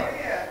anything.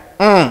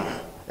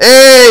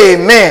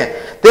 Amen.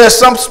 There's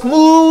some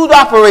smooth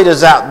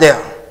operators out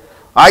there.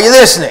 Are you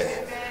listening?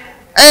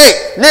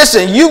 Hey,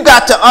 listen, you've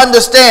got to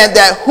understand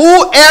that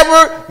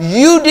whoever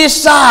you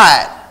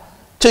decide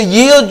to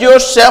yield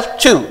yourself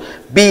to,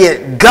 be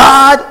it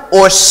God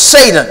or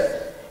Satan,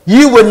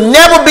 you will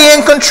never be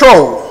in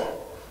control.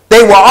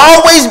 They will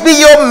always be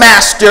your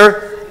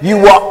master. You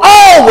will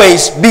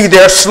always be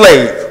their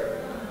slave.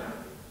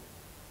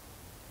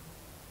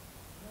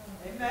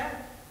 Amen.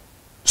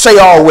 Say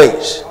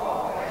always.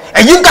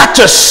 And you got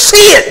to see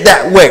it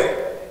that way.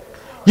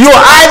 You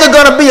are either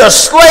going to be a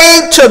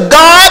slave to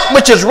God,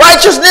 which is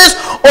righteousness,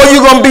 or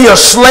you're going to be a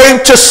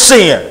slave to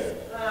sin,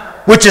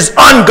 which is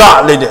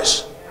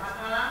ungodliness.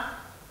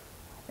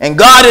 And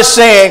God is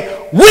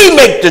saying, we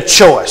make the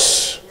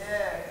choice.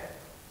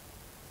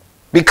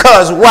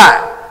 Because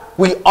why?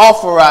 We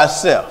offer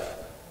ourselves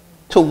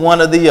to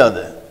one or the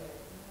other.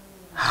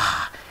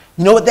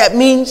 You know what that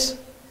means?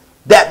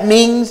 That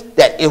means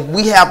that if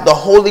we have the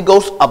Holy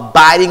Ghost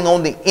abiding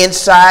on the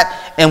inside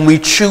and we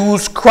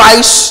choose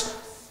Christ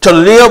to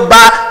live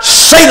by,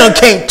 Satan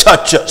can't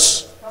touch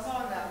us. Come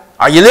on now.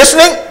 Are you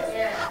listening?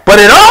 Yeah. But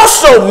it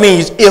also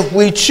means if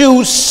we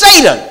choose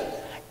Satan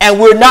and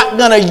we're not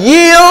going to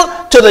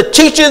yield to the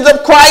teachings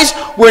of Christ,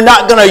 we're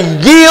not going to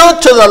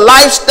yield to the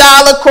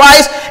lifestyle of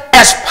Christ,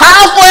 as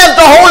powerful as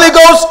the Holy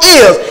Ghost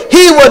is,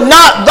 he will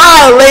not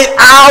violate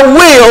our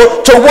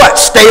will to what?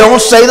 Stay on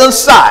Satan's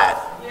side.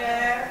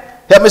 Yeah.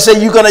 Help me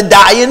say you're going to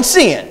die in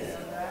sin.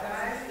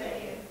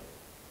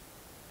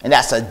 And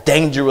that's a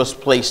dangerous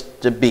place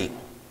to be.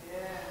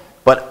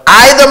 But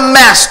either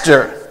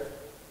master,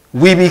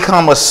 we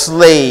become a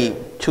slave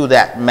to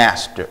that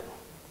master.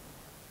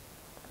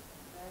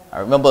 I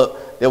remember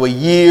there were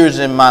years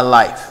in my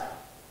life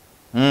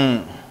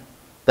that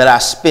I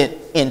spent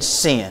in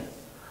sin,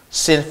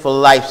 sinful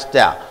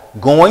lifestyle,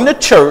 going to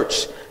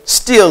church,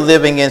 still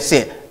living in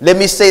sin. Let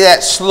me say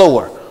that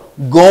slower.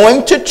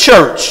 Going to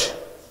church,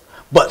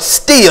 but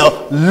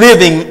still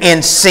living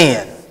in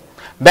sin.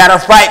 Matter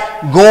of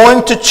fact,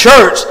 going to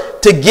church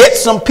to get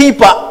some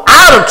people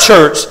out of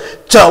church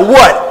to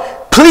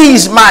what?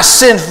 Please my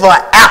sinful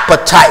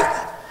appetite.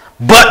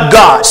 But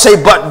God.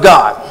 Say but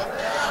God.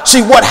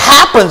 See, what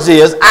happens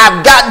is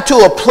I've gotten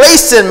to a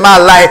place in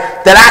my life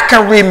that I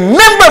can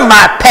remember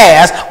my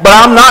past, but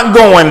I'm not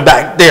going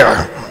back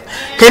there.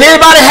 Can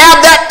anybody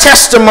have that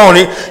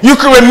testimony? You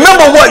can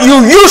remember what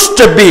you used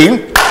to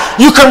be.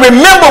 You can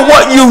remember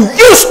what you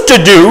used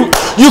to do.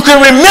 You can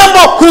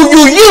remember who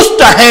you used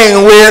to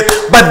hang with,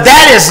 but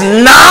that is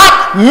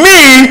not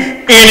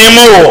me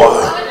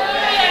anymore.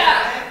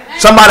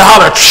 Somebody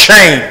holler,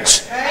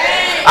 change.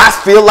 I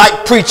feel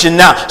like preaching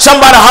now.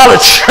 Somebody holler,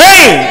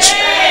 change.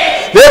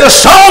 There's a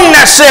song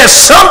that says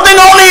something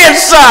on the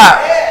inside,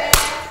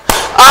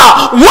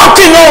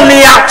 working on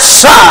the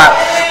outside,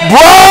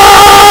 brought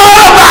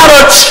about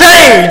a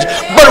change.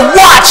 But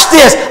watch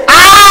this.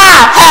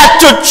 I had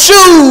to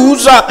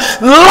choose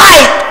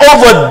light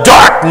over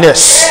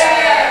darkness.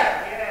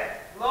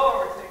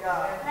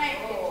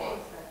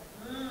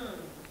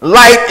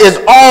 Light is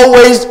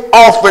always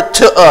offered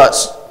to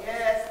us,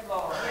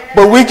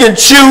 but we can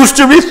choose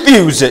to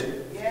refuse it.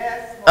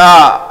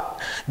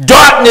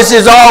 Darkness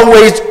is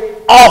always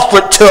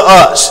offered to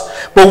us,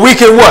 but we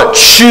can what?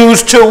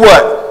 Choose to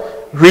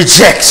what?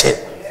 Reject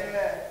it.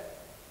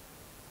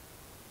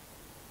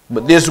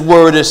 But this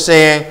word is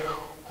saying,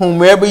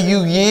 whomever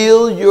you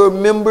yield your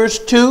members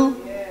to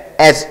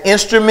as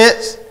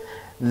instruments,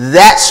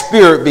 that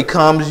spirit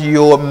becomes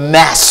your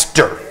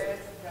master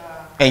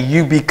and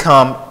you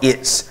become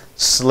its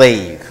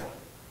slave.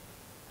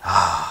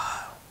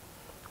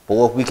 Boy,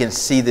 or if we can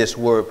see this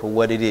word for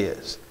what it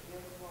is.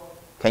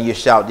 Can you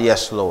shout,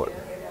 yes, Lord?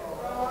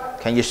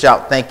 Can you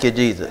shout, thank you,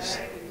 Jesus?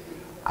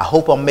 I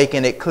hope I'm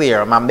making it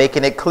clear. Am I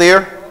making it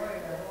clear?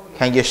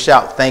 Can you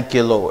shout, thank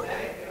you, Lord?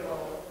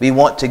 We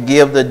want to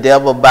give the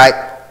devil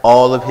back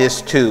all of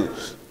his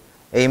tools.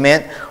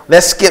 Amen.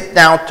 Let's skip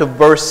down to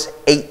verse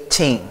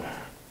 18.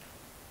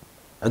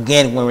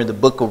 Again, we're in the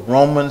book of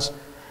Romans,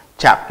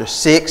 chapter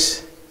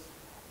 6,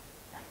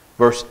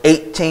 verse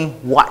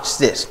 18. Watch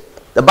this.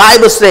 The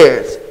Bible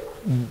says,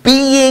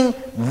 being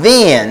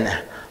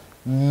then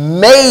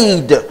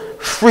made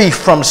free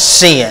from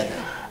sin,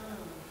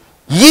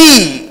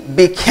 ye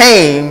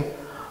became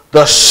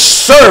the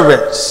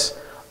servants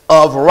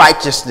of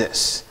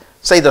righteousness.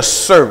 Say the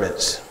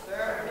servants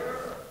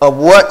of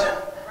what?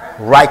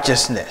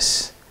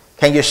 Righteousness.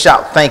 Can you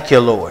shout, thank you,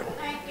 Lord?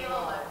 Thank you,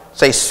 Lord.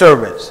 Say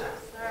servants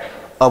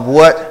of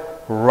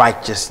what?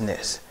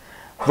 Righteousness.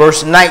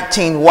 Verse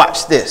 19,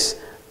 watch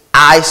this.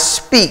 I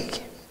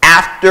speak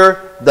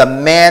after the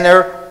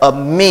manner of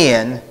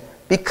men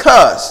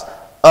because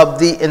of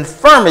the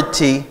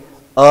infirmity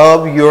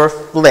of your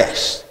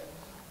flesh.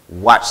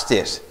 Watch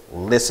this.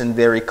 Listen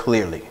very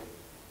clearly.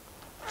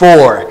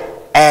 For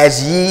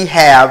as ye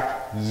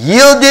have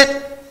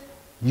yielded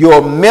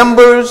your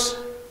members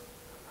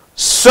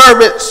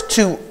servants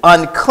to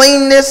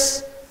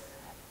uncleanness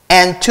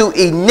and to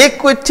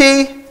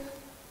iniquity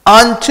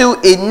unto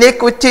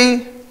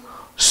iniquity,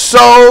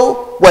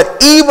 so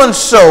what even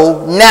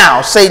so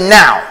now, say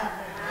now,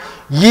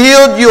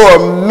 yield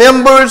your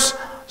members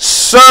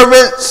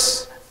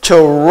servants to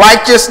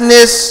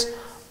righteousness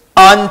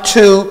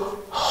unto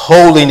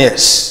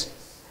holiness.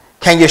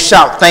 Can you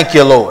shout, thank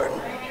you, Lord?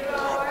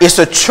 It's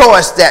a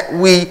choice that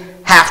we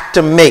have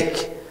to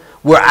make.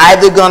 We're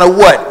either going to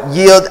what?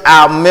 Yield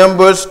our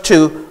members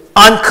to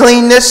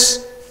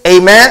uncleanness,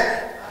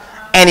 amen,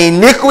 and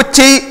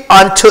iniquity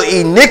unto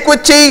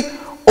iniquity,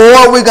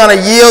 or we're going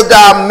to yield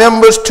our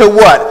members to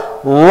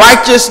what?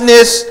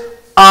 Righteousness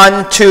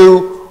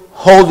unto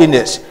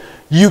holiness.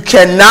 You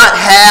cannot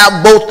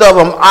have both of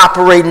them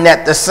operating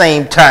at the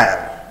same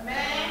time.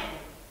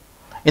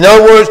 In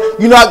other words,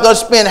 you're not going to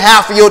spend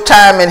half of your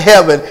time in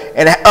heaven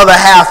and the other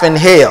half in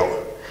hell.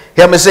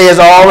 Help me say it's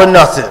all or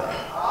nothing.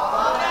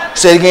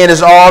 Say it again,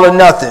 it's all or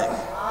nothing.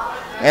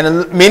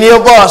 And many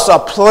of us are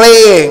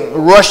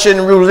playing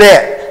Russian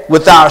roulette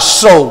with our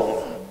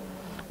soul.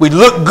 We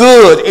look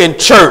good in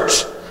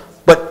church,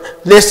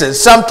 but listen,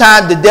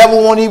 sometimes the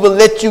devil won't even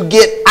let you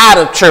get out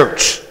of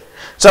church.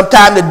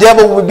 Sometimes the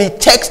devil will be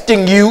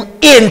texting you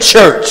in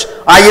church.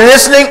 Are you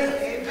listening?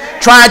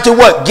 Amen. Trying to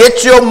what?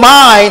 Get your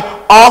mind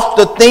off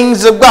the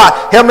things of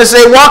God. Help me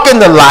say, walk in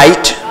the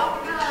light.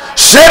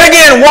 Say it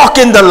again, walk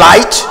in the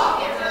light.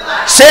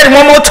 Say it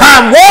one more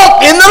time,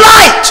 walk in the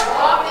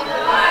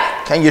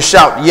light. Can you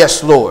shout,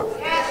 yes, Lord?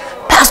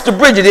 Yes. Pastor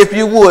Bridget, if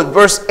you would,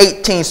 verse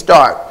 18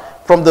 start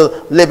from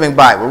the Living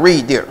Bible.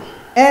 Read there.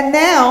 And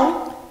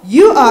now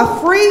you are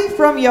free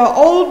from your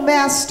old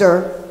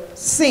master,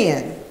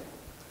 sin,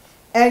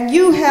 and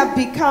you have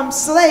become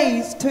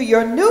slaves to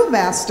your new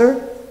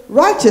master,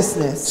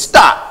 righteousness.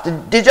 Stop.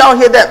 Did y'all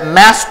hear that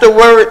master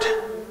word?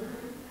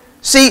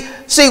 See,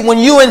 when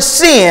you're in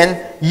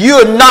sin,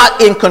 you're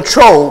not in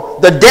control.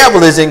 The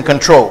devil is in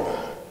control.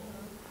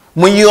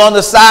 When you're on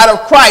the side of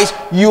Christ,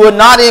 you are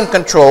not in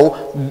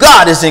control.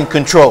 God is in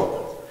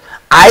control.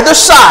 Either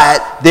side,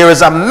 there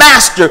is a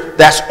master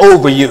that's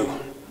over you.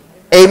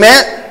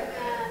 Amen?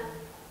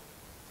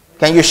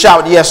 Can you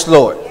shout, yes,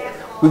 Lord?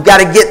 We've got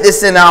to get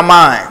this in our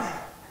mind,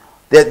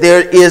 that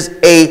there is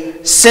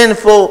a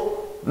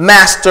sinful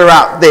master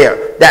out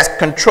there that's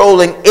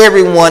controlling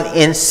everyone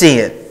in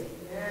sin.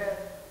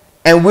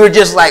 And we're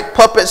just like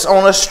puppets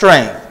on a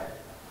string.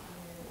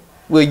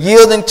 We're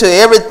yielding to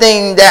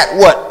everything that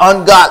what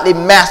ungodly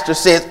master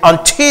says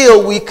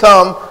until we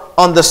come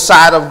on the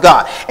side of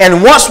God.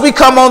 And once we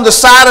come on the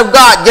side of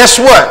God, guess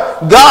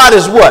what? God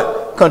is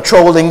what?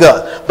 Controlling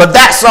us. But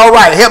that's all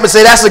right. Help me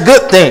say that's a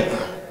good thing.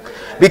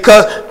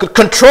 Because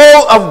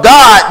control of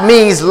God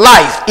means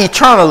life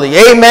eternally.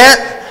 Amen.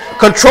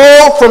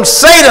 Control from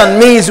Satan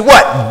means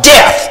what?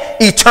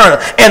 Death eternal.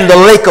 And the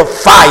lake of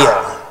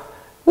fire.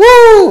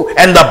 Woo!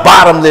 And the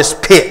bottomless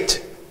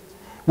pit,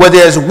 where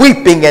there's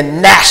weeping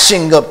and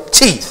gnashing of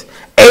teeth.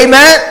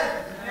 Amen?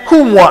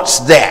 Who wants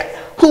that?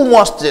 Who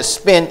wants to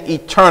spend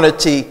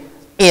eternity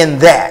in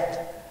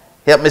that?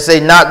 Help me say,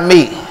 not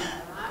me.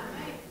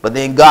 But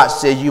then God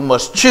says you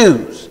must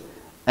choose.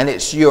 And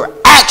it's your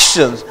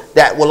actions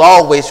that will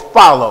always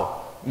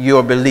follow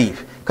your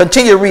belief.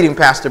 Continue reading,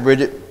 Pastor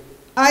Bridget.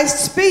 I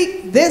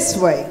speak this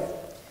way,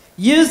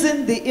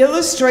 using the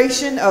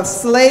illustration of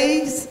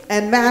slaves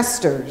and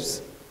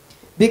masters,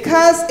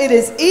 because it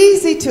is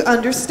easy to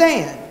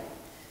understand.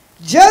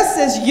 Just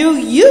as you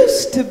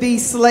used to be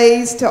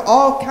slaves to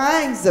all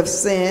kinds of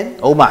sin,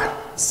 oh my,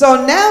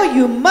 so now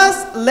you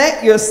must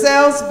let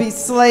yourselves be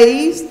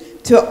slaves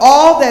to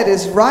all that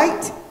is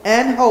right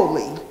and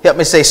holy. Help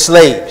me say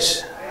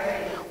slaves.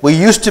 We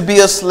used to be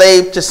a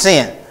slave to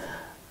sin.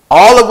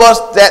 All of us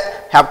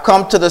that have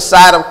come to the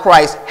side of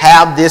Christ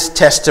have this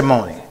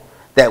testimony.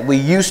 That we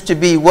used to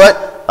be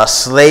what? A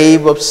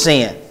slave of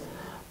sin.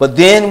 But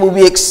then when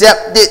we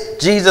accepted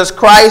Jesus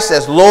Christ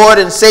as Lord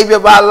and Savior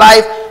of our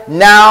life,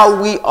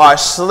 now we are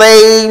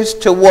slaves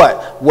to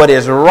what? What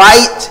is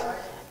right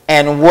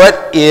and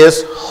what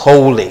is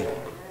holy.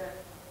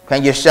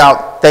 Can you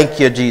shout, thank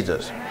you,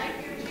 Jesus?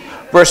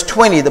 Verse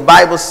 20, the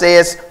Bible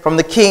says from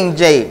the King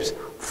James,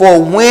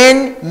 for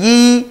when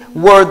ye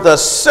were the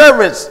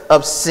servants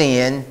of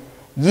sin,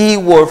 ye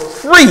were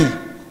free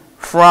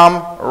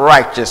from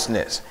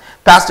righteousness.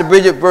 Pastor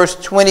Bridgette, verse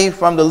 20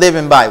 from the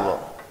Living Bible.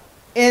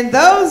 In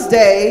those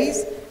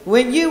days,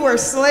 when you were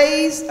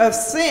slaves of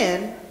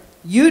sin,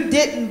 you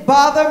didn't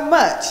bother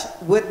much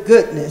with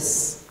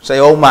goodness. Say,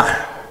 oh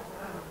my.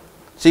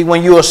 See,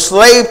 when you're a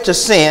slave to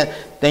sin,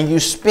 then you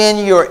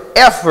spend your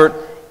effort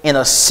in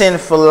a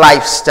sinful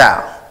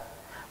lifestyle.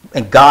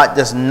 And God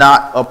does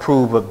not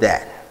approve of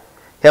that.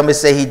 Help me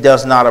say, he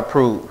does not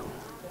approve.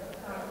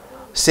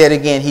 Say it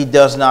again, he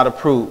does not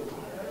approve.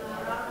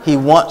 He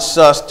wants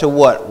us to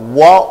what?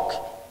 Walk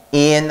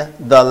in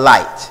the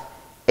light.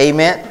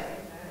 Amen.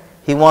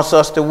 He wants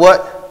us to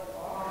what?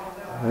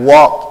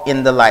 Walk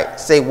in the light.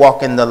 Say,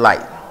 walk in the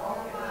light.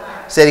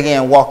 Say it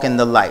again, walk in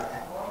the light.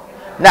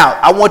 Now,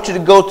 I want you to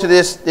go to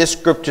this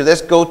scripture.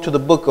 Let's go to the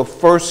book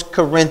of 1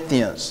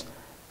 Corinthians,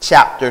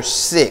 chapter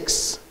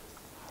 6,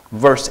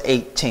 verse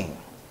 18.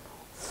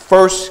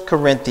 1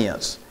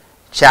 Corinthians,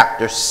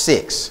 chapter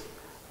 6,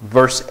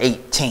 verse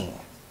 18.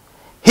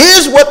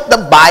 Here's what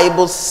the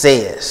Bible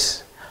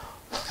says.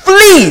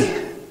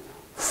 Flee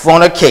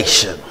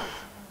fornication.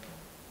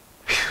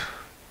 Whew.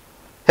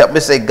 Help me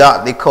say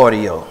godly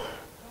cardio.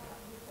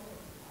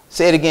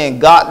 Say it again,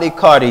 godly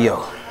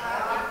cardio.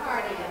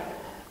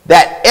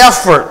 That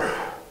effort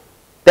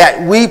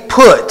that we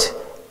put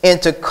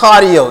into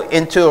cardio,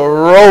 into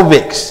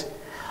aerobics,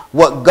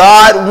 what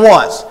God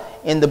wants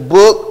in the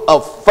book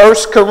of 1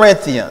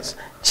 Corinthians,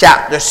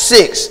 chapter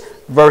 6,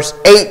 verse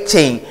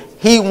 18,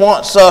 he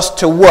wants us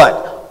to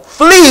what?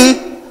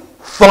 Flee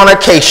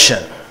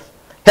fornication.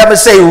 Help me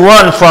say,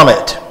 run from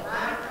it.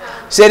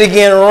 Say it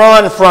again,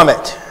 run from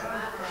it.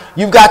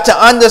 You've got to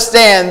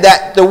understand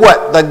that the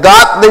what? The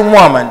godly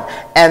woman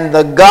and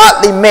the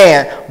godly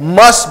man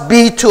must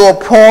be to a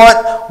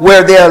point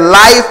where their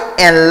life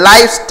and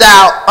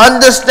lifestyle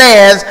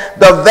understands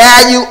the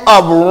value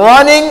of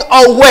running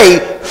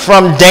away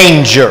from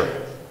danger.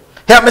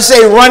 Help me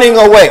say, running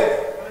away.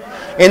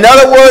 In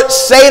other words,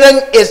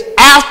 Satan is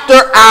after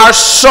our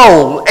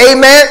soul.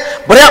 Amen.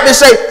 But help me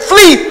say,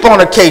 flee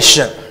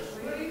fornication.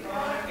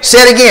 Say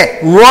it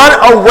again.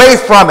 Run away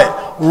from it.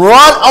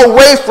 Run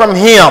away from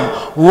him.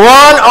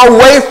 Run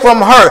away from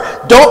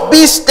her. Don't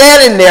be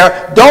standing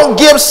there. Don't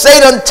give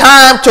Satan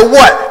time to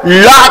what?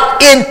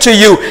 Lock into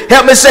you.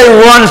 Help me say,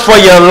 run for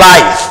your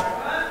life.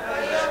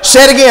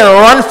 Say it again.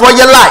 Run for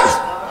your life.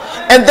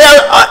 And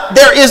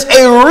there is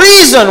a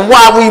reason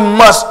why we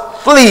must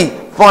flee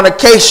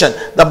fornication.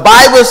 The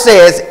Bible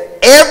says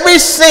every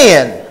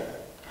sin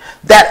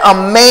that a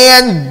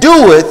man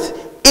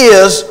doeth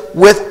is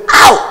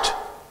without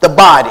the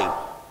body.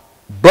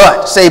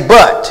 But, say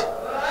but,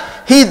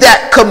 he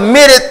that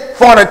committeth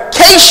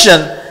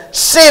fornication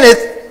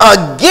sinneth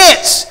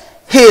against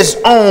his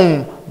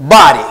own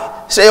body.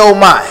 Say, oh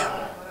my.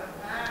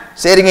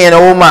 Say it again,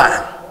 oh my.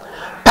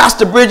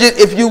 Pastor Bridgette,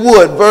 if you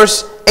would,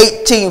 verse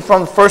 18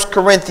 from 1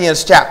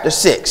 Corinthians chapter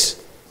 6.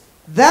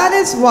 That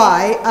is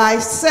why I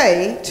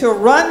say to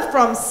run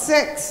from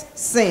sex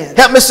sin.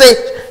 Help me say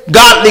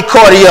godly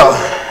cardio.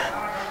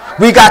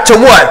 We got to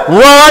what?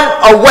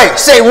 Run away.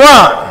 Say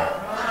run.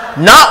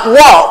 Not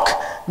walk,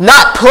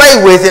 not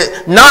play with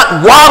it,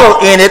 not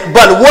waddle in it,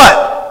 but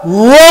what?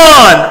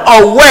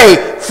 Run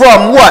away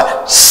from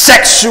what?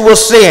 Sexual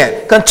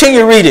sin.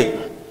 Continue reading.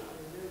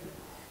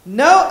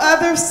 No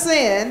other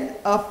sin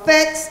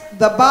affects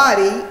the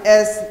body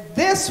as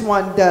this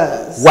one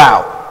does.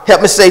 Wow.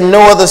 Help me say no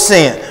other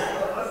sin.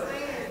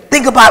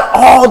 Think about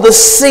all the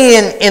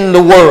sin in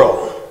the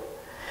world.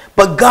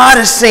 But God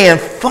is saying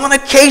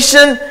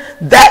fornication,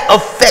 that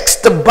affects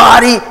the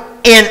body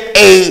in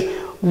a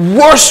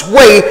worse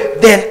way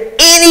than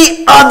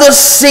any other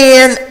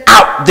sin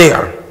out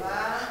there.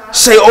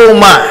 Say, oh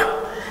my.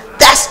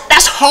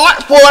 That's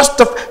hard for us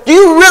to. Do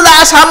you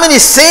realize how many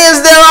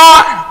sins there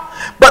are?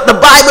 But the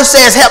Bible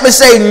says, help me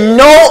say,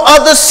 no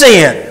other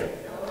sin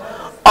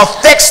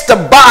affects the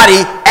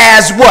body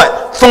as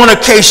what?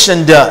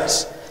 Fornication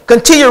does.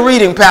 Continue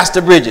reading,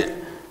 Pastor Bridgette.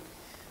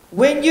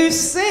 When you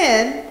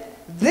sin,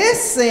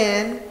 this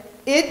sin,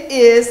 it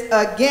is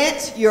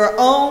against your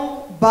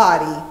own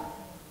body.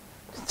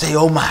 Say,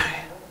 oh my.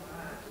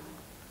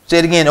 Say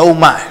it again, oh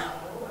my.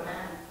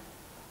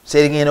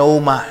 Say it again, oh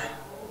my.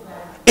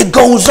 It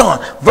goes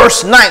on.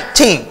 Verse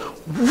 19.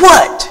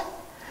 What?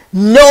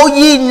 Know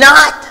ye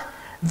not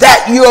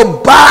that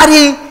your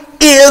body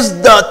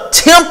is the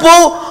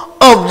temple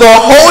of the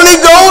Holy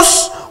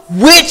Ghost,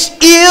 which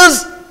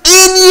is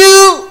in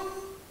you,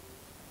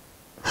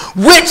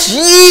 which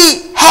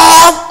ye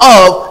have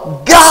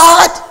of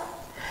God,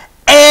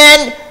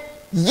 and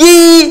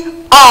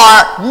ye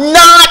are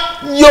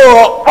not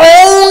your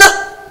own?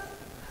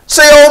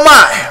 Say, oh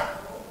my.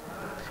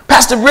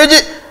 Pastor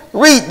Bridget,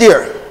 read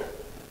there.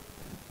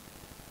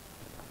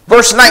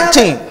 Verse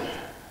 19.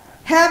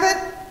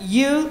 Haven't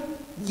you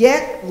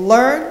yet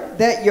learned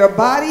that your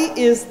body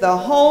is the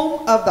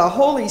home of the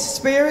Holy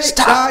Spirit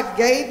Stop. God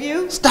gave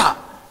you? Stop.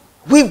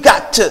 We've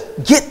got to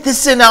get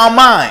this in our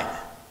mind.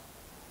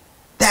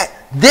 That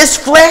this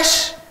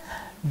flesh,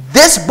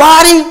 this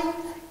body,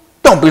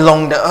 don't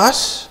belong to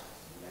us.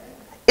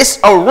 It's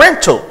a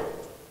rental.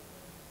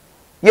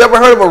 You ever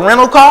heard of a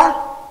rental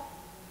car?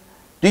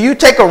 Do you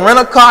take a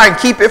rental car and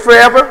keep it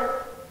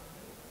forever?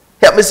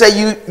 Help me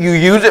say you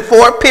use it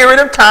for a period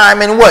of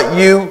time and what?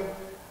 You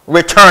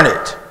return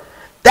it.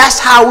 That's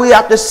how we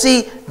have to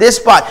see this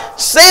body.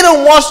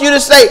 Satan wants you to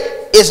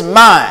say, it's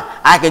mine.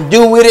 I can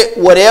do with it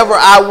whatever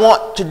I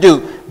want to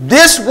do.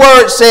 This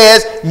word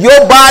says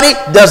your body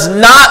does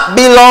not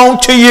belong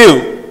to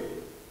you.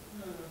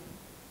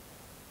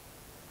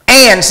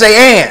 And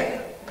say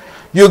and.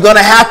 You're going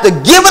to have to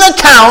give an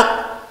account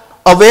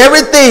of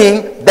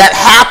everything that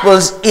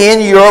happens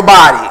in your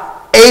body.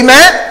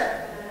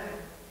 Amen?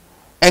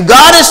 And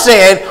God is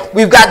saying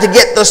we've got to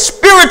get the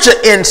spiritual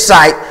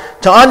insight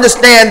to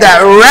understand that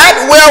right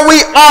where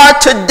we are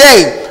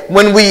today,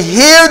 when we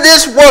hear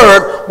this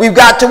word, we've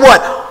got to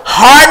what?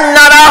 Harden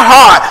not our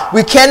heart.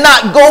 We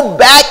cannot go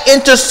back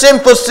into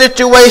sinful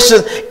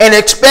situations and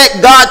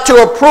expect God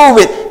to approve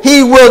it.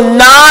 He will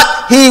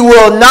not. He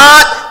will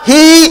not.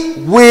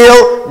 He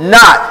will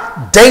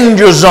not.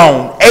 Danger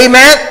zone.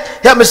 Amen?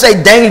 Help me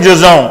say danger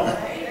zone.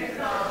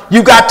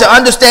 You got to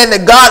understand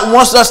that God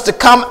wants us to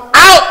come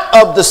out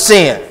of the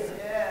sin.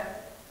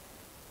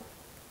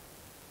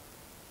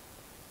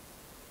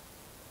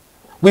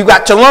 We've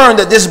got to learn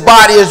that this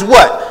body is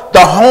what?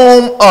 The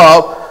home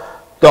of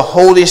the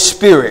Holy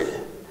Spirit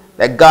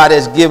that God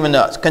has given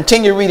us.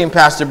 Continue reading,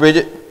 Pastor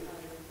Bridget.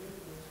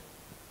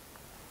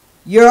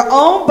 Your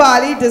own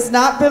body does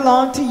not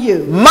belong to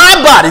you. My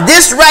body,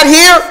 this right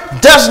here,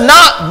 does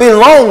not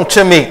belong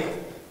to me.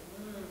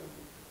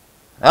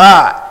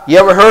 You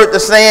ever heard the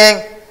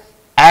saying,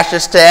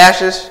 ashes to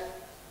ashes,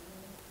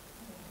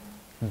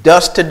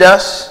 dust to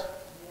dust?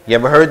 You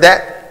ever heard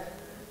that?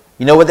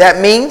 You know what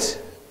that means?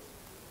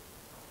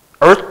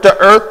 Earth to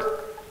earth,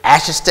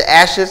 ashes to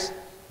ashes,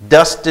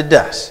 dust to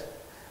dust.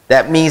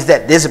 That means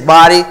that this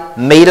body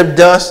made of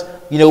dust,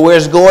 you know where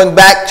it's going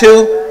back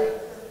to?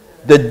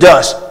 The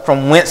dust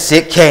from whence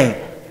it came.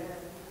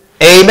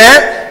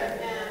 Amen?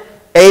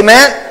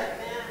 Amen?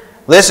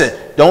 Listen,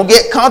 don't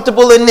get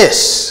comfortable in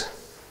this.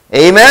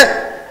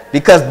 Amen?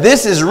 Because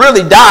this is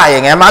really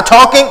dying. Am I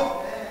talking?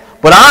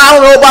 But I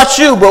don't know about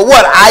you, but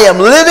what? I am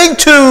living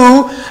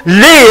to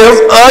live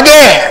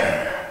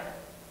again.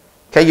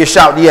 Can you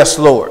shout, yes,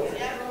 Lord?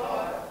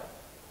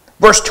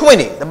 Verse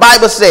 20, the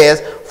Bible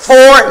says,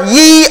 for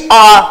ye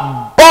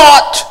are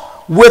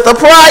bought with a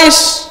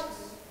price.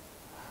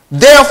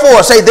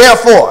 Therefore, say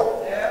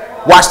therefore.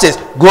 Watch this.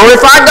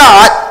 Glorify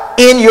God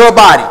in your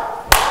body.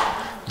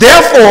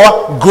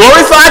 Therefore,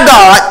 glorify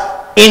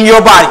God in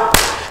your body.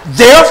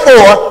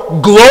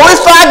 Therefore,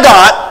 glorify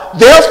God.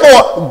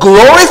 Therefore,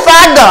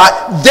 glorify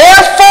God.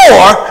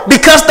 Therefore,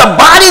 because the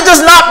body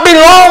does not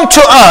belong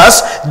to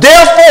us,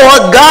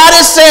 therefore, God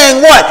is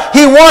saying what?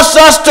 He wants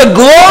us to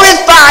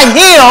glorify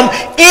Him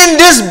in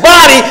this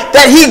body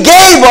that He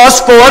gave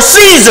us for a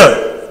season.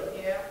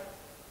 Yeah.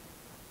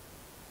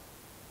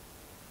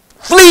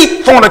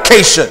 Flee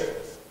fornication.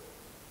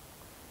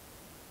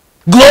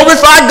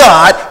 Glorify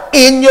God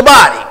in your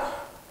body.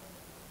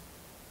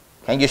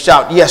 Can you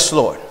shout, yes,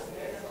 Lord?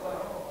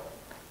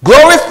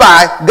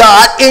 Glorify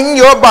God in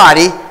your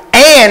body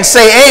and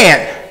say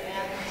and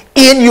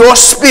in your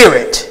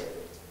spirit,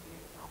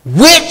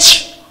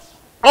 which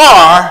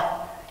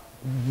are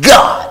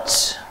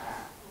God's.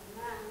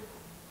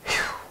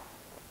 Whew.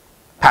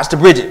 Pastor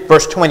Bridget,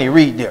 verse 20,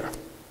 read there.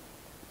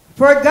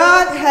 For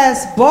God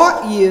has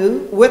bought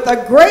you with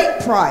a great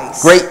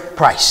price. Great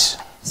price.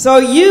 So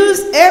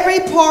use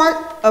every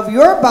part of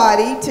your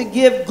body to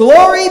give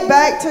glory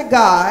back to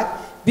God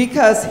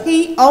because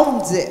He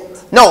owns it.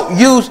 No,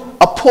 use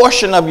a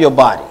portion of your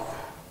body.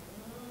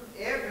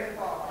 Every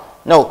part.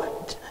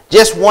 No,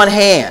 just one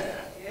hand.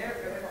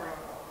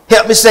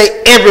 Help me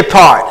say every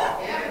part.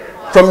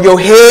 From your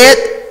head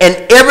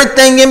and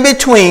everything in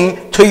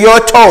between to your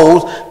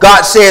toes,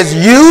 God says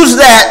use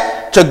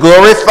that to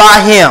glorify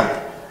Him.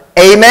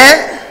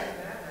 Amen?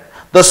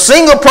 The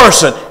single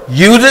person,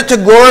 use it to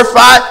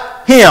glorify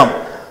Him.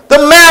 The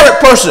married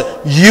person,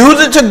 use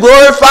it to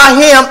glorify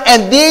Him.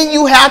 And then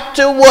you have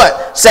to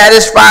what?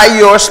 Satisfy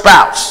your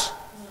spouse.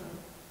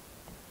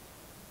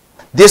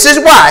 This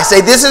is why. Say,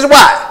 this is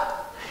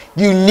why.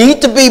 You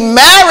need to be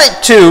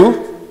married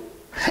to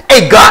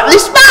a godly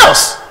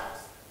spouse.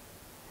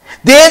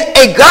 Then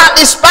a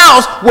godly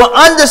spouse will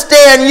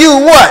understand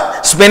you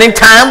what? Spending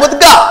time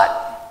with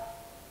God.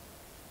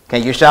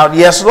 Can you shout,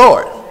 yes,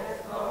 Lord?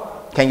 Yes,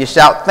 Lord. Can you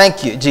shout,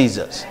 thank you,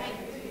 Jesus? Thank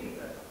you,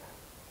 Jesus.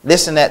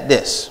 Listen at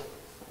this.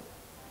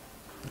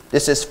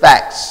 This is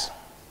facts.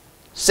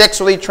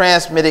 Sexually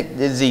transmitted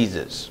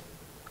diseases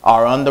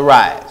are on the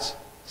rise.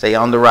 Say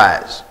on the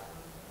rise.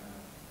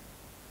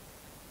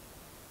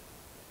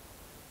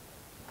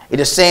 It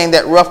is saying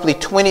that roughly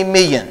 20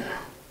 million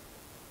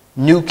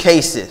new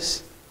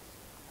cases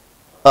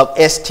of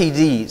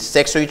STDs,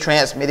 sexually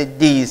transmitted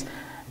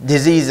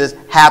diseases,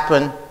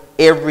 happen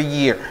every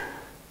year.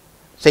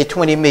 Say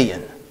 20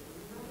 million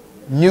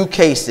new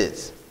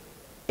cases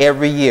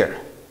every year.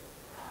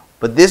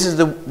 But this is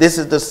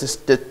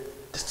the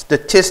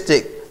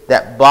statistic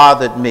that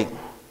bothered me.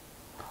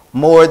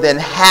 More than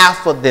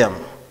half of them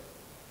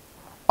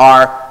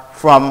are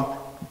from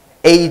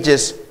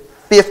ages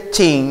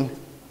 15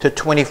 to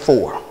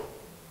 24.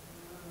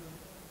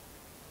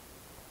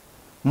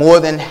 More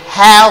than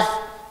half,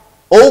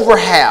 over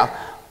half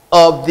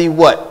of the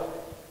what?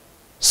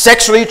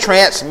 Sexually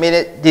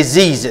transmitted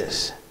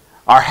diseases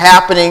are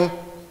happening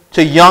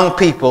to young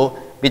people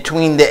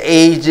between the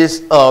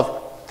ages of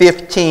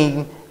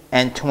 15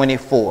 and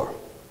 24.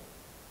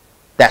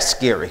 That's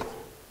scary.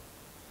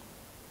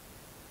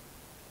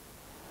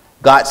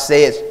 God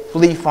says,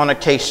 flee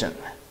fornication.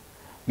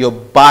 Your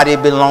body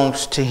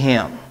belongs to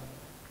Him.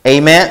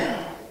 Amen?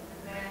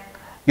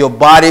 Your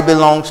body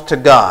belongs to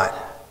God.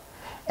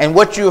 And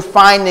what you're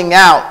finding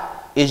out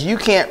is you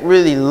can't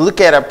really look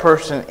at a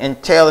person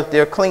and tell if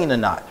they're clean or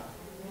not.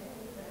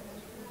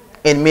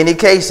 In many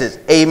cases.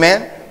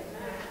 Amen?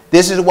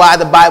 This is why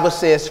the Bible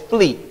says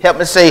flee. Help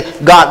me say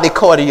godly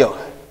cardio.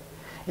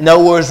 In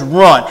other words,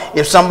 run.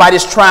 If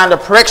somebody's trying to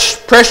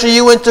pressure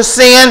you into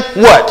sin,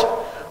 what?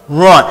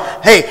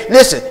 Run. Hey,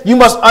 listen, you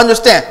must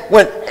understand.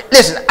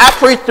 Listen, I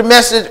preached a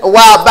message a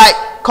while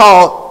back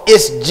called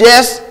It's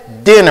Just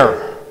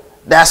Dinner.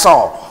 That's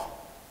all.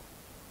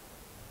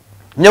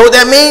 You know what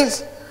that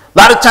means? A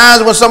lot of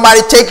times when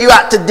somebody take you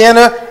out to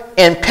dinner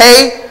and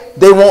pay,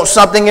 they want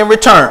something in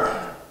return.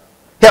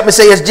 Help me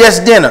say it's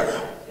just dinner.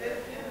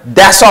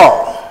 That's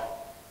all.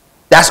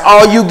 That's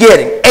all you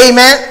getting.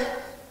 Amen?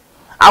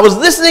 I was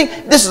listening.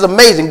 This is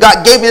amazing.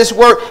 God gave me this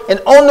word. And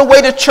on the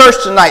way to church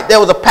tonight, there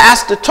was a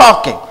pastor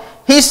talking.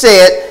 He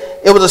said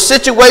it was a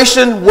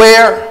situation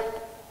where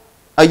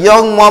a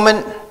young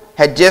woman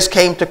had just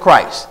came to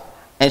Christ.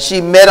 And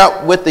she met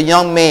up with the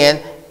young man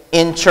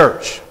in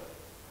church.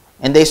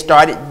 And they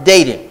started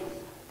dating.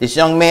 This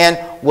young man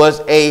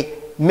was a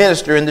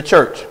minister in the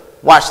church.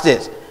 Watch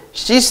this.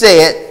 She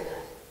said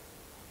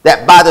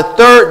that by the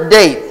third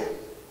date,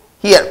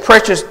 he had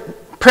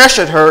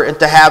pressured her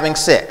into having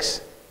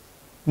sex.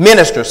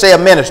 Minister, say a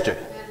minister.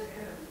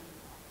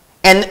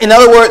 And in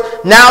other words,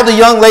 now the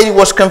young lady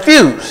was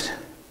confused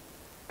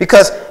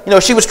because,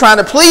 she was trying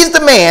to please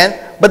the man,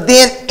 but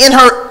then in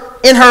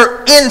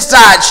her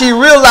inside, she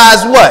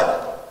realized what?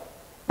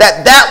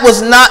 That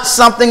was not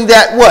something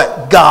that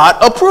what? God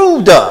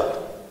approved of.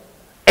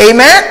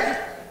 Amen?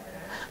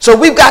 So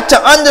we've got to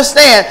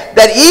understand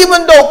that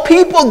even though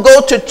people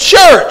go to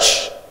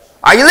church,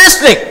 are you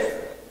listening?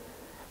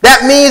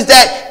 That means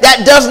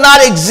that does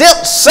not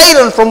exempt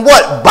Satan from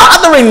what?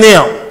 Bothering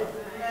them.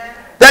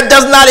 That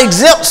does not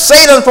exempt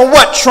Satan from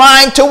what?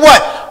 Trying to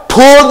what?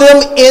 Pull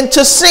them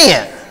into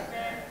sin.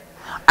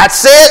 I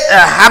said,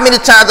 how many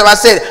times have I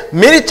said it?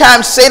 Many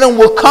times Satan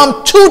will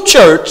come to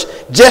church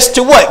just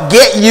to what?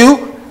 Get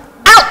you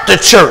out the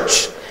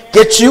church.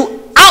 Get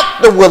you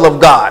out the will of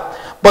God.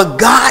 But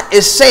God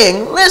is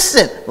saying,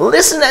 listen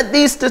at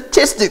these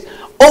statistics.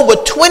 Over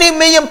 20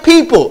 million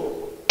people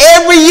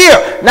every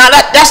year. Now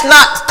that's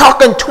not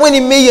talking 20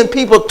 million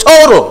people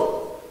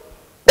total.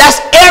 That's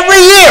every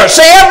year.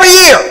 Say every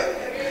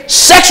year.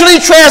 Sexually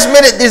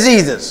transmitted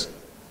diseases.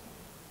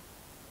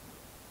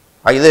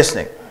 Are you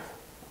listening?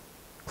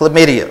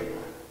 Chlamydia.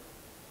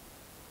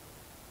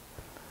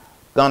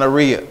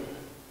 Gonorrhea.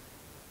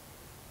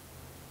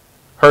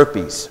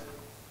 Herpes.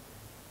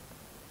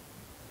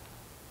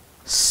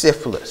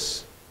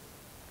 Syphilis.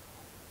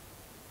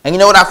 And you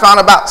know what I found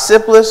about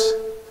syphilis?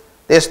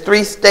 There's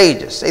 3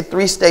 stages. Say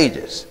 3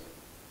 stages.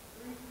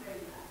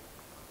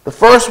 The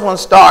first one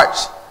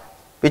starts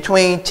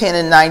between 10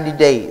 and 90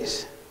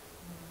 days.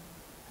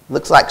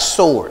 Looks like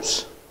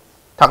sores.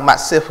 Talking about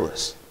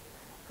syphilis.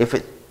 If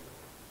it's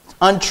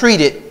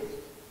untreated,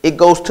 it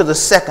goes to the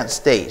second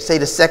stage. Say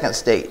the second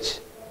stage.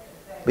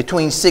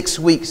 Between 6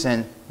 weeks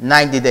and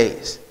 90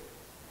 days.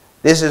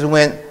 This is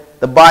when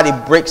the body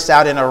breaks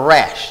out in a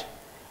rash.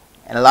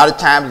 And a lot of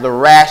times the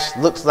rash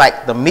looks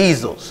like the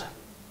measles.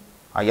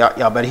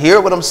 Y'all better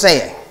hear what I'm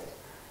saying.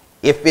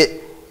 If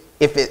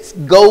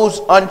it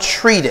goes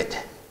untreated,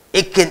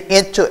 it can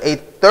enter a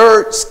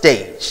third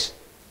stage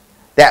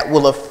that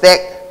will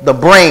affect the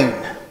brain,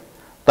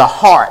 the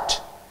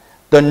heart,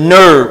 the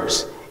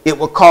nerves. It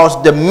will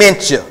cause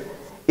dementia.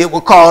 It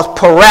will cause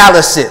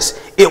paralysis.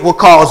 It will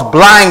cause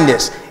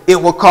blindness. It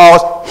will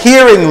cause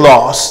hearing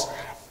loss.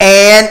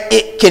 And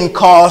it can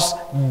cause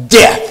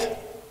death.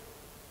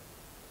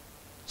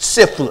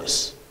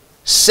 Syphilis,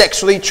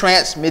 sexually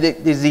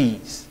transmitted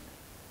disease.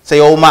 Say,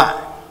 oh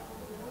my.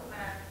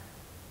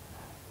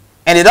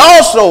 And it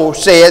also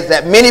says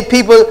that many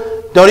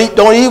people don't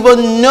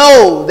even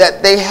know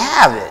that they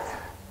have it.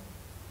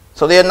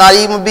 So they're not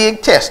even being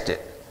tested.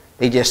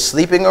 They're just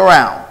sleeping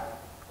around,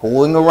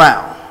 holding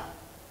around.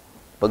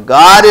 But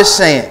God is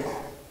saying,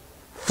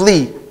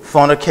 flee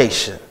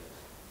fornication.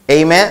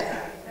 Amen?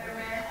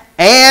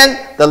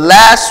 And the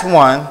last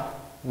one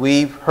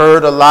we've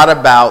heard a lot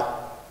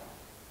about,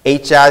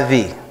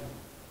 HIV,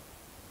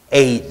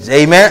 AIDS.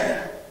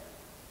 Amen?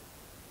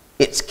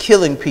 It's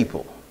killing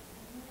people.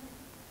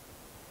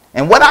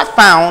 And what I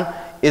found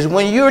is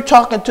when you're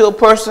talking to a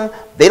person,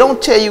 they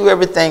don't tell you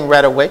everything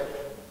right away.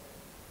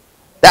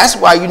 That's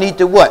why you need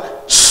to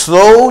what?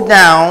 Slow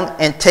down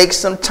and take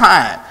some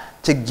time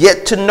to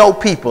get to know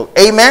people.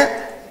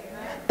 Amen?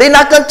 They're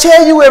not going to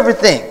tell you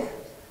everything.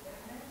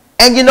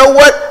 And you know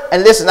what?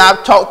 And listen,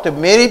 I've talked to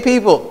many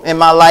people in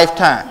my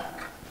lifetime.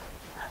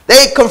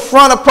 They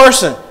confront a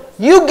person.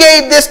 You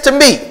gave this to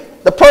me.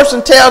 The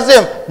person tells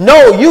them,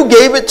 no, you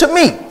gave it to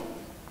me.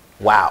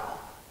 Wow.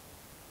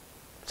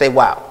 Say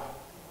wow.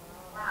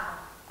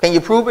 Can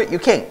you prove it? You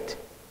can't.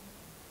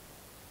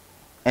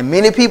 And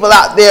many people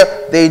out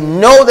there, they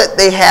know that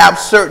they have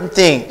certain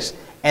things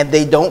and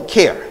they don't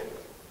care.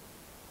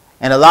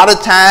 And a lot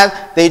of times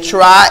they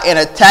try and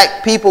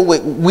attack people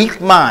with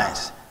weak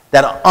minds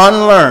that are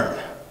unlearned.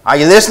 Are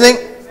you listening?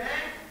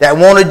 That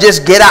want to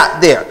just get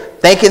out there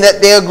thinking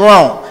that they're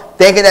grown,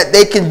 thinking that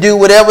they can do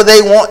whatever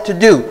they want to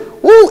do.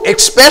 Woo,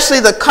 especially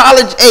the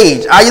college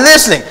age. Are you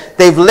listening?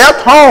 They've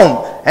left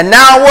home and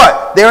now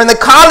what? They're in the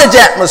college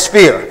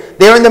atmosphere.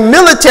 They're in the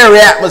military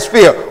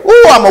atmosphere.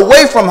 Ooh, I'm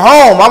away from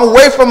home. I'm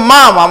away from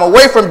mom. I'm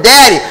away from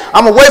daddy.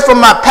 I'm away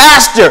from my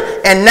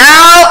pastor. And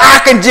now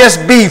I can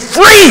just be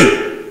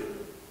free.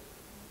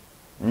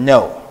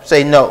 No.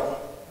 Say no.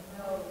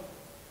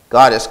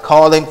 God is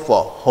calling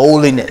for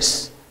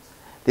holiness.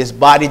 This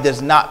body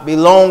does not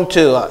belong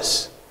to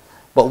us.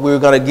 But we're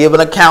going to give an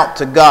account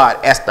to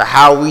God as to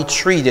how we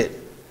treated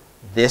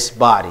this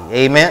body.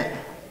 Amen?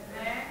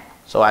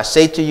 So I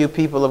say to you,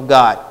 people of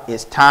God,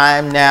 it's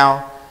time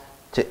now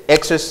to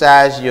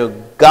exercise your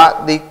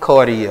godly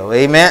cardio.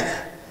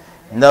 Amen?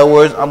 In other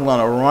words, I'm going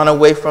to run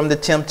away from the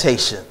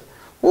temptation.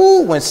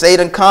 Ooh, when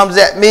Satan comes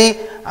at me,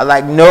 I'm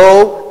like,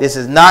 no, this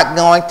is not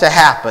going to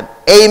happen.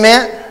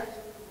 Amen?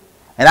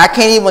 And I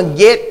can't even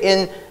get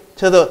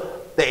into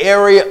the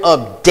area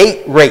of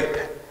date rape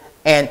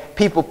and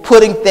people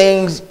putting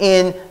things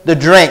in the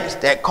drinks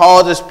that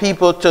causes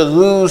people to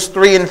lose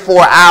 3 and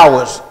 4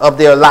 hours of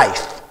their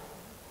life.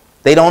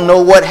 They don't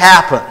know what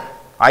happened.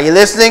 Are you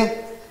listening?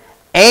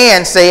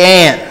 And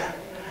say and.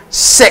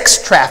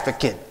 Sex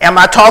trafficking. Am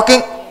I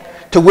talking?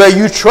 To where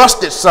you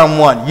trusted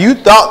someone. You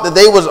thought that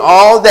they was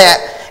all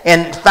that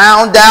and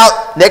found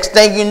out next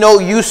thing you know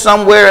you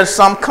somewhere in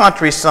some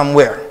country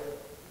somewhere.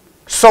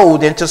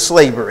 Sold into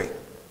slavery.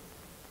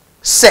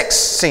 Sex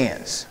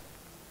sins.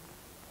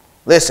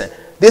 Listen,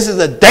 this is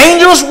a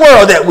dangerous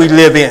world that we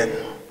live in.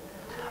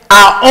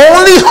 Our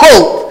only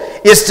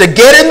hope is to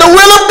get in the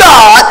will of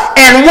God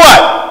and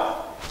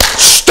what?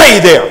 Stay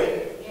there.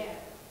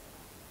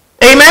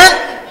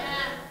 Amen?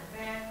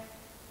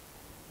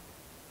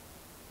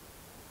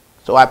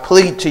 So I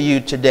plead to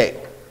you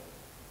today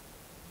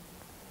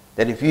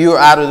that if you're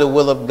out of the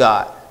will of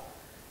God,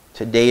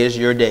 today is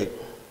your day.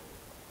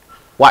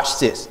 Watch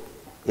this.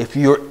 If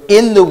you're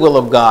in the will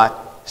of God,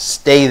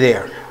 stay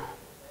there.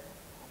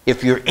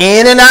 If you're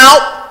in and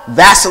out,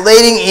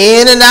 vacillating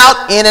in and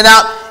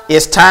out,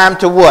 it's time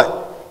to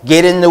what?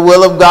 Get in the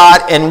will of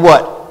God and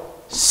what?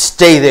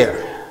 Stay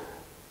there.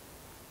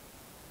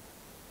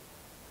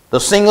 The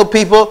single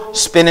people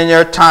spending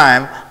their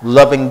time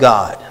loving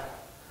God.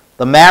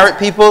 The married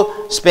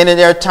people spending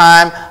their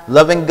time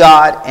loving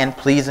God and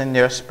pleasing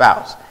their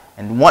spouse.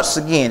 And once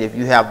again, if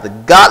you have the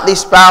godly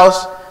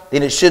spouse,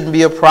 then it shouldn't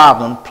be a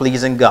problem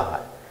pleasing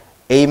God.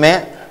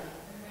 Amen? Amen.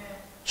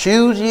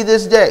 Choose ye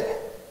this day,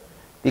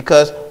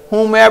 because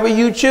whomever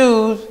you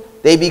choose,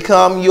 they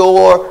become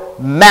your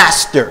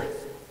master.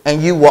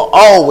 And you will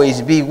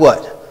always be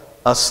what?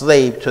 A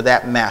slave to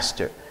that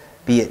master,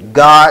 be it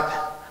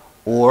God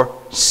or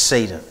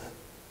Satan.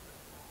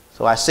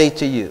 So I say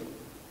to you,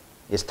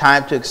 it's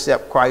time to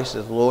accept Christ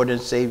as Lord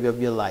and Savior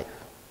of your life.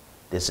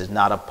 This is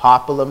not a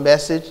popular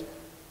message,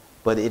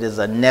 but it is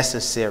a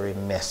necessary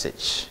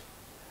message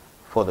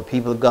for the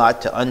people of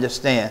God to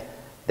understand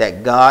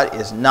that God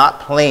is not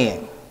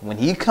playing. When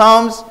he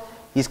comes,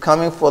 he's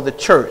coming for the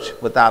church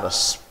without a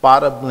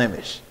spot of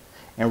blemish.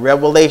 In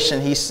Revelation,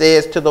 he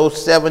says to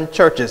those 7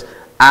 churches,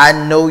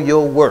 I know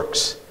your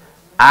works.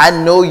 I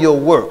know your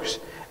works.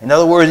 In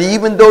other words,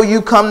 even though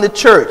you come to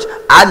church,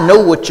 I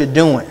know what you're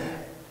doing.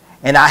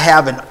 And I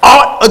have an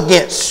ought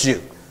against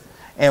you.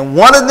 And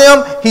one of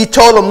them, he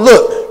told them,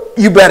 look,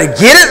 you better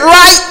get it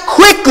right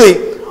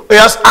quickly, or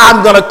else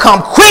I'm going to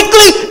come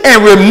quickly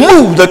and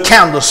remove the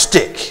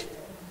candlestick.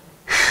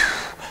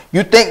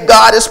 You think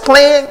God is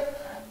playing?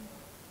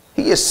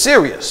 He is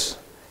serious.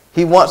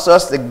 He wants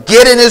us to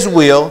get in his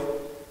will.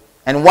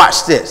 And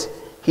watch this.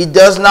 He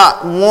does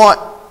not want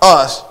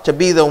us to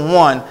be the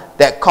one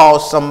that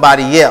calls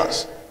somebody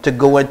else to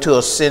go into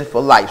a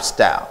sinful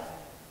lifestyle.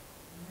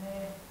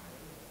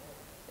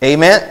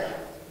 Amen.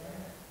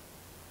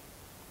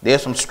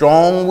 There's some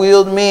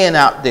strong-willed men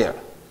out there.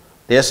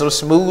 There's some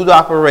smooth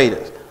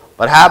operators.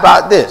 But how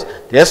about this?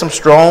 There's some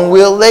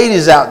strong-willed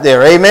ladies out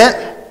there.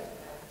 Amen.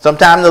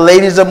 Sometimes the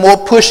ladies are more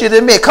pushy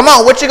than men. Come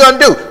on, what you gonna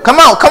do? Come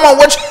on,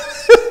 what you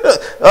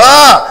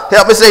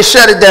Help me say,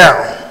 shut it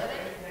down.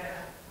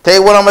 Tell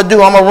you what I'm going to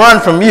do. I'm going to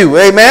run from you.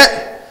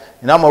 Amen.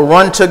 And I'm going to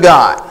run to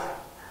God.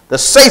 The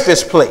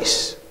safest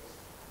place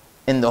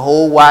in the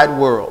whole wide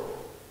world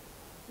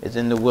is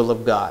in the will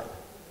of God.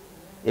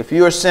 If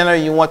you're a sinner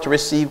and you want to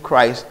receive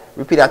Christ,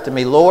 repeat after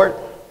me. Lord,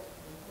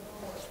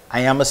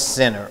 I am a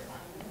sinner.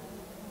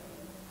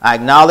 I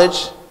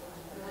acknowledge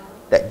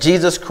that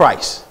Jesus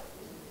Christ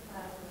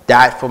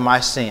died for my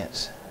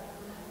sins.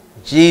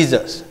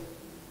 Jesus,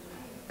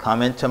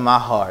 come into my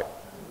heart.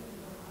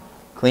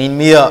 Clean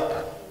me up.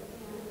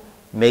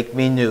 Make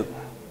me new.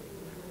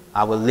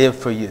 I will live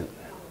for you.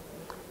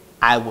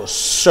 I will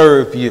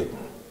serve you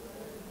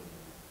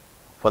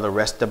for the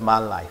rest of my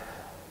life.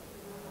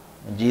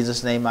 In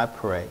Jesus' name I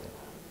pray.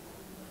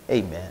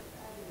 Amen.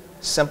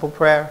 Simple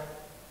prayer,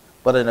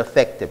 but an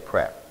effective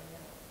prayer.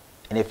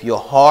 And if your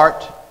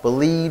heart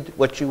believed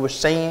what you were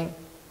saying,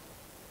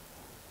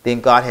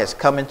 then God has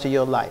come into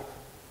your life.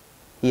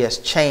 He has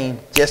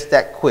changed just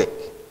that quick.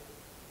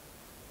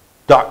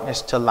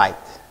 Darkness to light.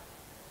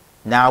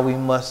 Now we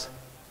must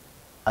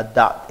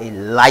adopt a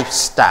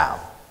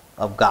lifestyle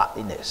of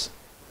godliness.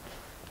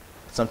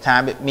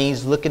 Sometimes it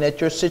means looking at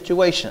your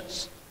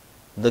situations,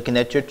 looking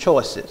at your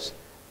choices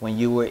when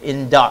you were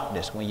in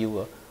darkness, when you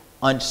were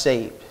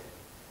unsaved.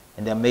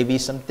 And there may be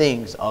some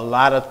things, a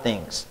lot of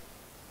things,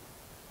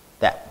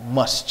 that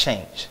must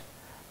change.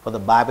 For the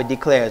Bible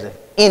declares, if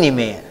any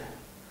man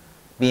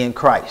be in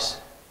Christ,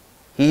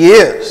 he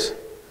is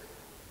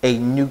a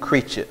new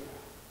creature.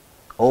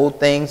 Old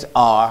things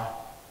are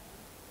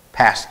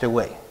passed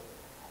away.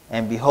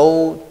 And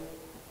behold,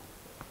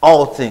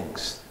 all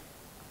things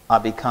are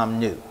become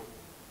new.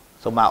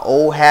 So my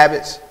old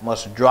habits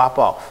must drop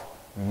off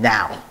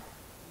now.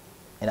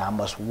 And I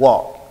must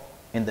walk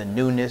in the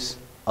newness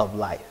of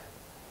life.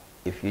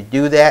 If you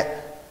do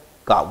that,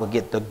 God will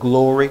get the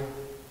glory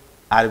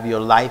out of your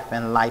life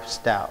and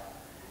lifestyle.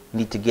 You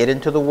need to get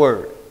into the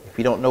Word. If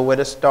you don't know where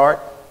to start,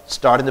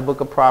 start in the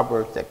book of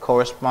Proverbs that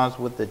corresponds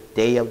with the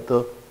day of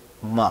the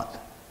month.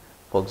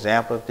 For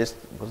example, if this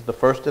was the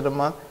first of the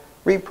month,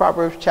 read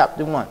Proverbs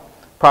chapter 1.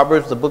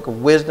 Proverbs is the book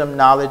of wisdom,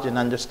 knowledge, and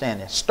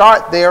understanding.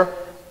 Start there,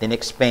 then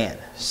expand.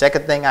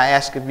 Second thing I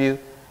ask of you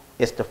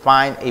is to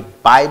find a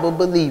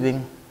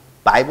Bible-believing,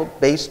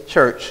 Bible-based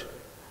church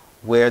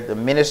where the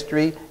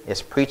ministry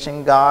is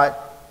preaching God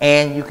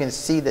and you can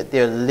see that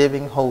they're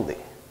living holy.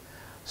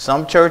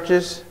 Some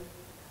churches,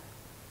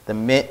 the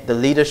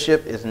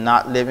leadership is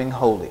not living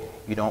holy.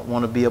 You don't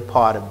want to be a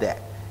part of that.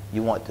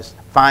 You want to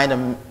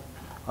find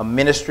a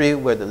ministry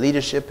where the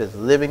leadership is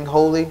living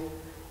holy.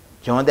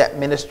 Join that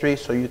ministry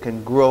so you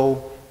can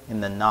grow in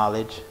the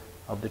knowledge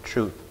of the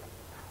truth.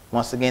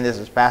 Once again, this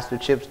is Pastor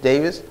Chips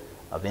Davis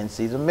of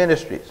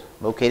ISMINC,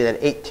 located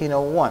at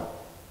 1801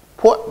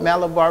 Port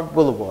Malabar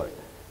Boulevard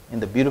in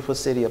the beautiful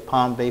city of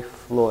Palm Bay,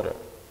 Florida,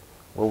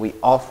 where we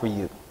offer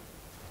you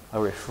a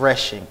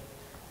refreshing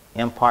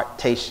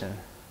impartation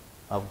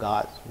of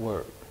God's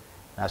Word.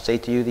 And I say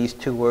to you these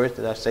two words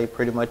that I say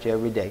pretty much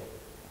every day.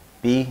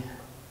 Be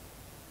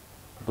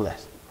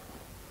blessed.